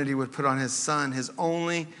humanity would put on his son, his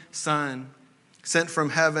only son, sent from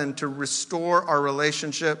heaven to restore our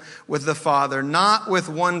relationship with the Father, not with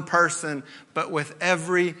one person, but with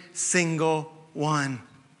every single one,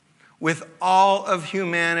 with all of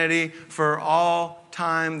humanity for all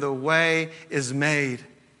time. The way is made.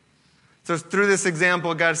 So through this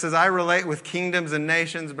example, God says, I relate with kingdoms and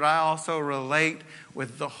nations, but I also relate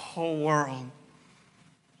with the whole world.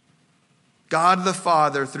 God the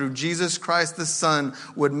Father, through Jesus Christ the Son,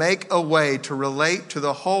 would make a way to relate to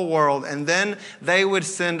the whole world, and then they would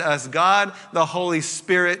send us God, the Holy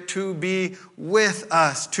Spirit, to be with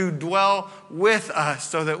us, to dwell with us,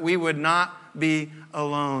 so that we would not be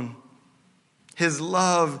alone. His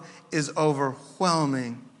love is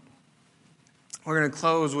overwhelming. We're going to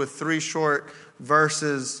close with 3 short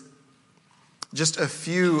verses, just a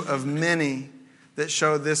few of many that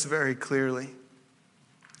show this very clearly.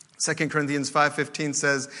 2 Corinthians 5:15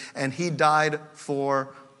 says, "And he died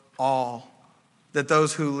for all, that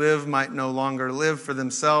those who live might no longer live for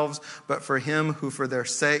themselves, but for him who for their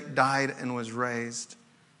sake died and was raised."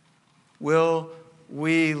 Will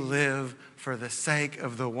we live for the sake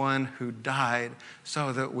of the one who died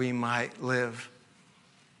so that we might live?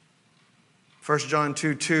 1 John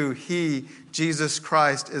 2:2, He, Jesus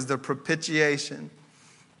Christ, is the propitiation.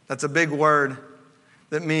 That's a big word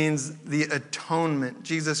that means the atonement.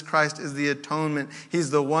 Jesus Christ is the atonement. He's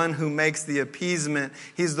the one who makes the appeasement.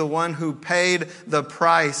 He's the one who paid the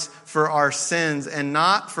price for our sins, and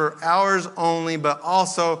not for ours only, but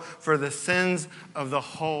also for the sins of the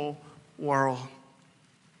whole world.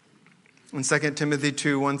 In 2 Timothy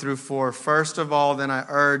 2:1-4, "First of all, then I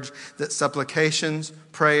urge that supplications,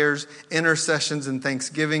 prayers, intercessions, and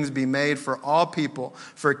thanksgivings be made for all people,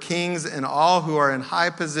 for kings and all who are in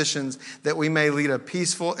high positions, that we may lead a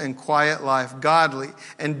peaceful and quiet life, godly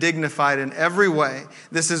and dignified in every way.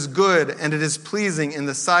 This is good, and it is pleasing in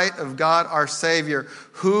the sight of God our Savior,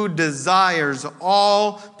 who desires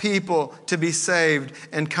all people to be saved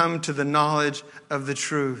and come to the knowledge of the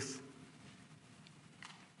truth."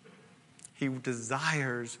 He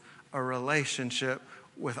desires a relationship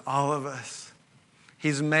with all of us.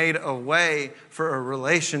 He's made a way for a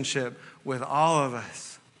relationship with all of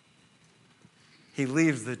us. He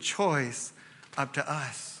leaves the choice up to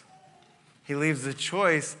us. He leaves the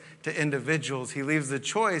choice to individuals. He leaves the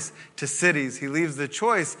choice to cities. He leaves the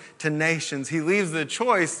choice to nations. He leaves the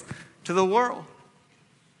choice to the world.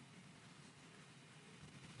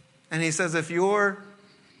 And he says, if you're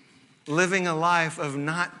living a life of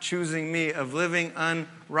not choosing me, of living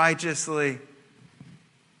unrighteously,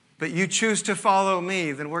 but you choose to follow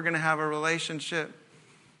me, then we're going to have a relationship.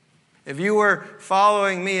 If you were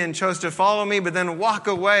following me and chose to follow me, but then walk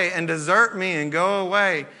away and desert me and go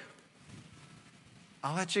away,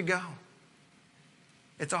 I'll let you go.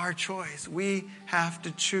 It's our choice. We have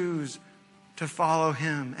to choose to follow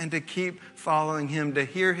him and to keep following him, to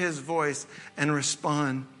hear his voice and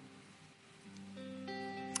respond.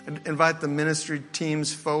 I'd invite the ministry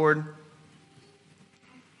teams forward.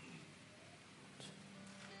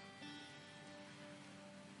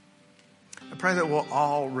 I pray that we'll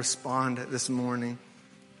all respond this morning.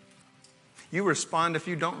 You respond if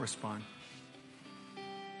you don't respond.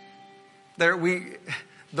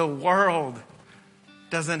 The world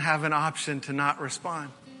doesn't have an option to not respond.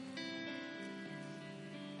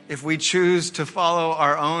 If we choose to follow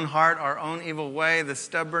our own heart, our own evil way, the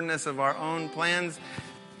stubbornness of our own plans,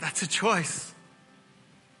 that's a choice.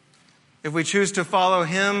 If we choose to follow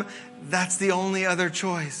him, that's the only other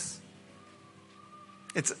choice.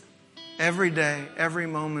 It's every day, every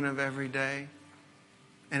moment of every day.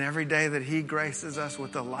 And every day that he graces us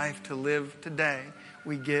with the life to live today,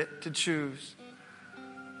 we get to choose.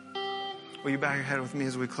 Will you bow your head with me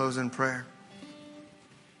as we close in prayer?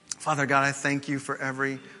 Father God, I thank you for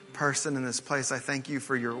every person in this place. I thank you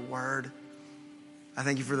for your word. I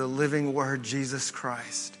thank you for the living word, Jesus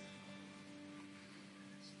Christ.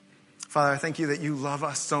 Father, I thank you that you love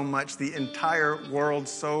us so much, the entire world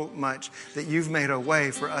so much, that you've made a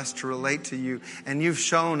way for us to relate to you. And you've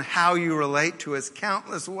shown how you relate to us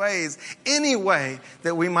countless ways, any way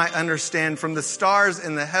that we might understand, from the stars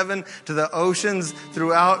in the heaven to the oceans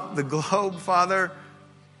throughout the globe, Father.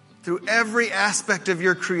 Through every aspect of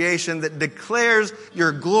your creation that declares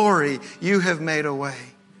your glory, you have made a way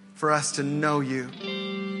for us to know you.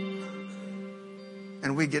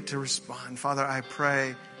 And we get to respond. Father, I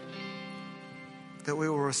pray that we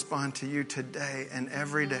will respond to you today and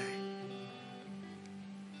every day.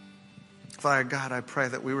 Father God, I pray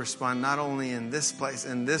that we respond not only in this place,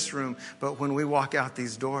 in this room, but when we walk out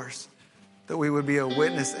these doors, that we would be a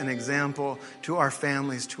witness and example to our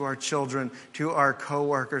families, to our children, to our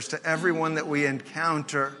coworkers, to everyone that we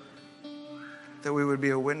encounter, that we would be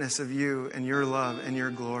a witness of you and your love and your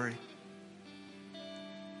glory.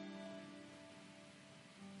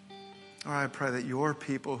 Lord, I pray that your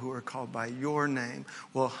people who are called by your name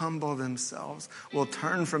will humble themselves, will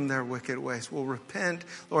turn from their wicked ways, will repent.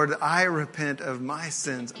 Lord, I repent of my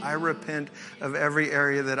sins. I repent of every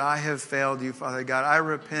area that I have failed you, Father God. I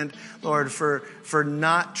repent, Lord, for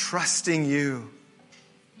not trusting you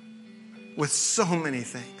with so many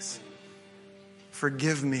things.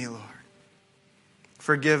 Forgive me, Lord.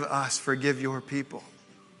 Forgive us. Forgive your people.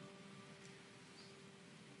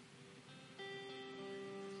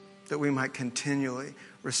 That we might continually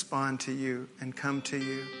respond to you and come to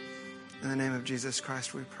you In the name of Jesus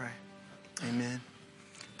Christ we pray. Amen.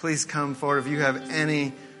 Please come forward if you have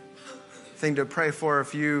anything to pray for,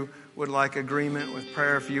 if you would like agreement with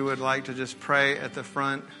prayer, if you would like to just pray at the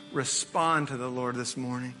front, respond to the Lord this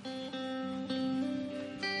morning.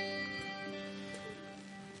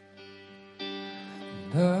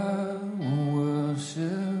 I will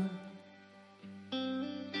worship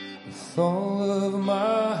with all of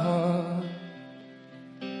my heart.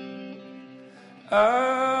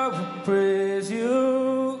 I will praise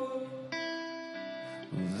you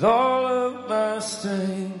with all of my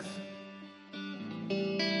strength.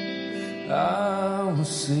 I will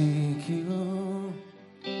seek you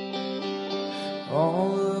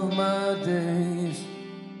all of my days.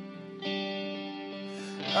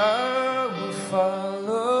 I will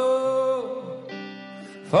follow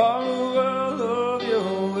all of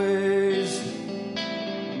your ways.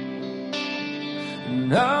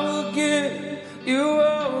 And I will give you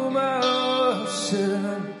all my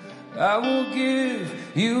worship. I will give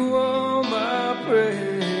you all my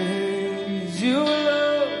praise. You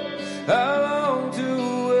alone, I long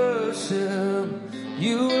to worship.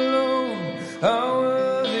 You alone are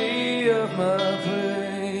worthy of my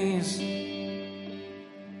praise.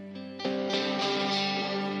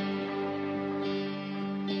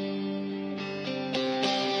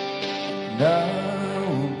 And I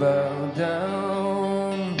will bow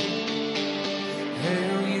down,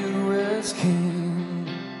 hail you as King.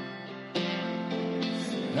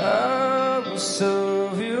 I will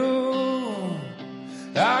serve you,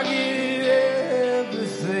 I give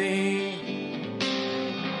everything.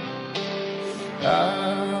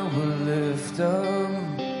 I will lift up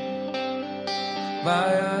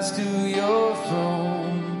my eyes to your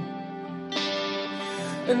throne,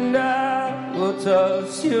 and I will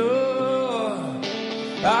trust you.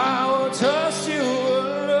 I will trust you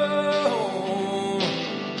alone,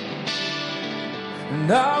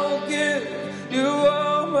 and I will give you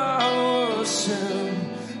all my worship.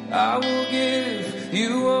 I will give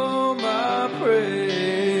you all my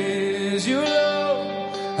praise. You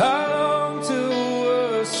alone, I long to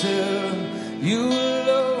worship. You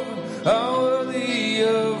alone are worthy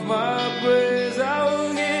of my praise. I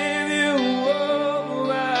will give you all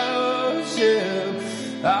my worship.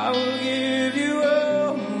 I will give you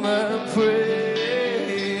all my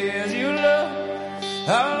praise. You alone, I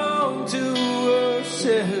long to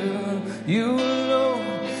worship. You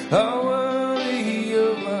alone are worthy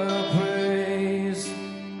of my praise.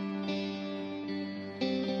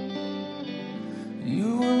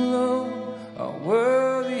 You alone are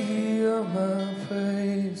worthy of my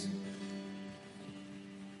praise.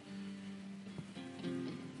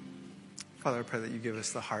 Father, I pray that you give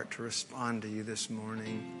us the heart to respond to you this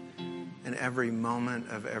morning in every moment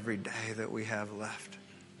of every day that we have left.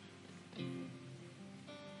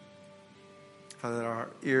 Father, that our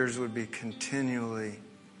ears would be continually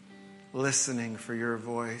listening for your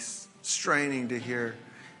voice, straining to hear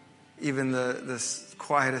even the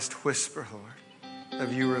quietest whisper, Lord,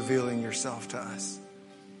 of you revealing yourself to us.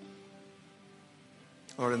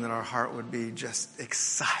 Lord, and that our heart would be just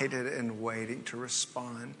excited and waiting to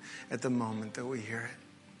respond at the moment that we hear it.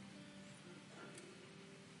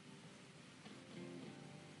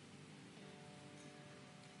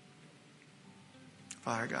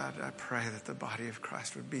 Father God, I pray that the body of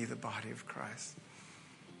Christ would be the body of Christ,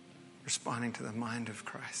 responding to the mind of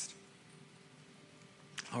Christ.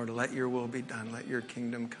 Lord, let your will be done. Let your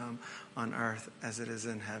kingdom come on earth as it is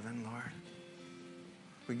in heaven, Lord.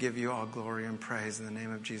 We give you all glory and praise. In the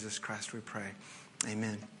name of Jesus Christ we pray.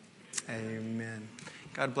 Amen. Amen.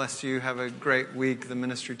 God bless you. Have a great week. The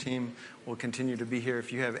ministry team will continue to be here.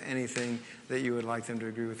 If you have anything that you would like them to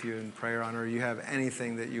agree with you in prayer on, or you have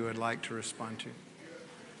anything that you would like to respond to,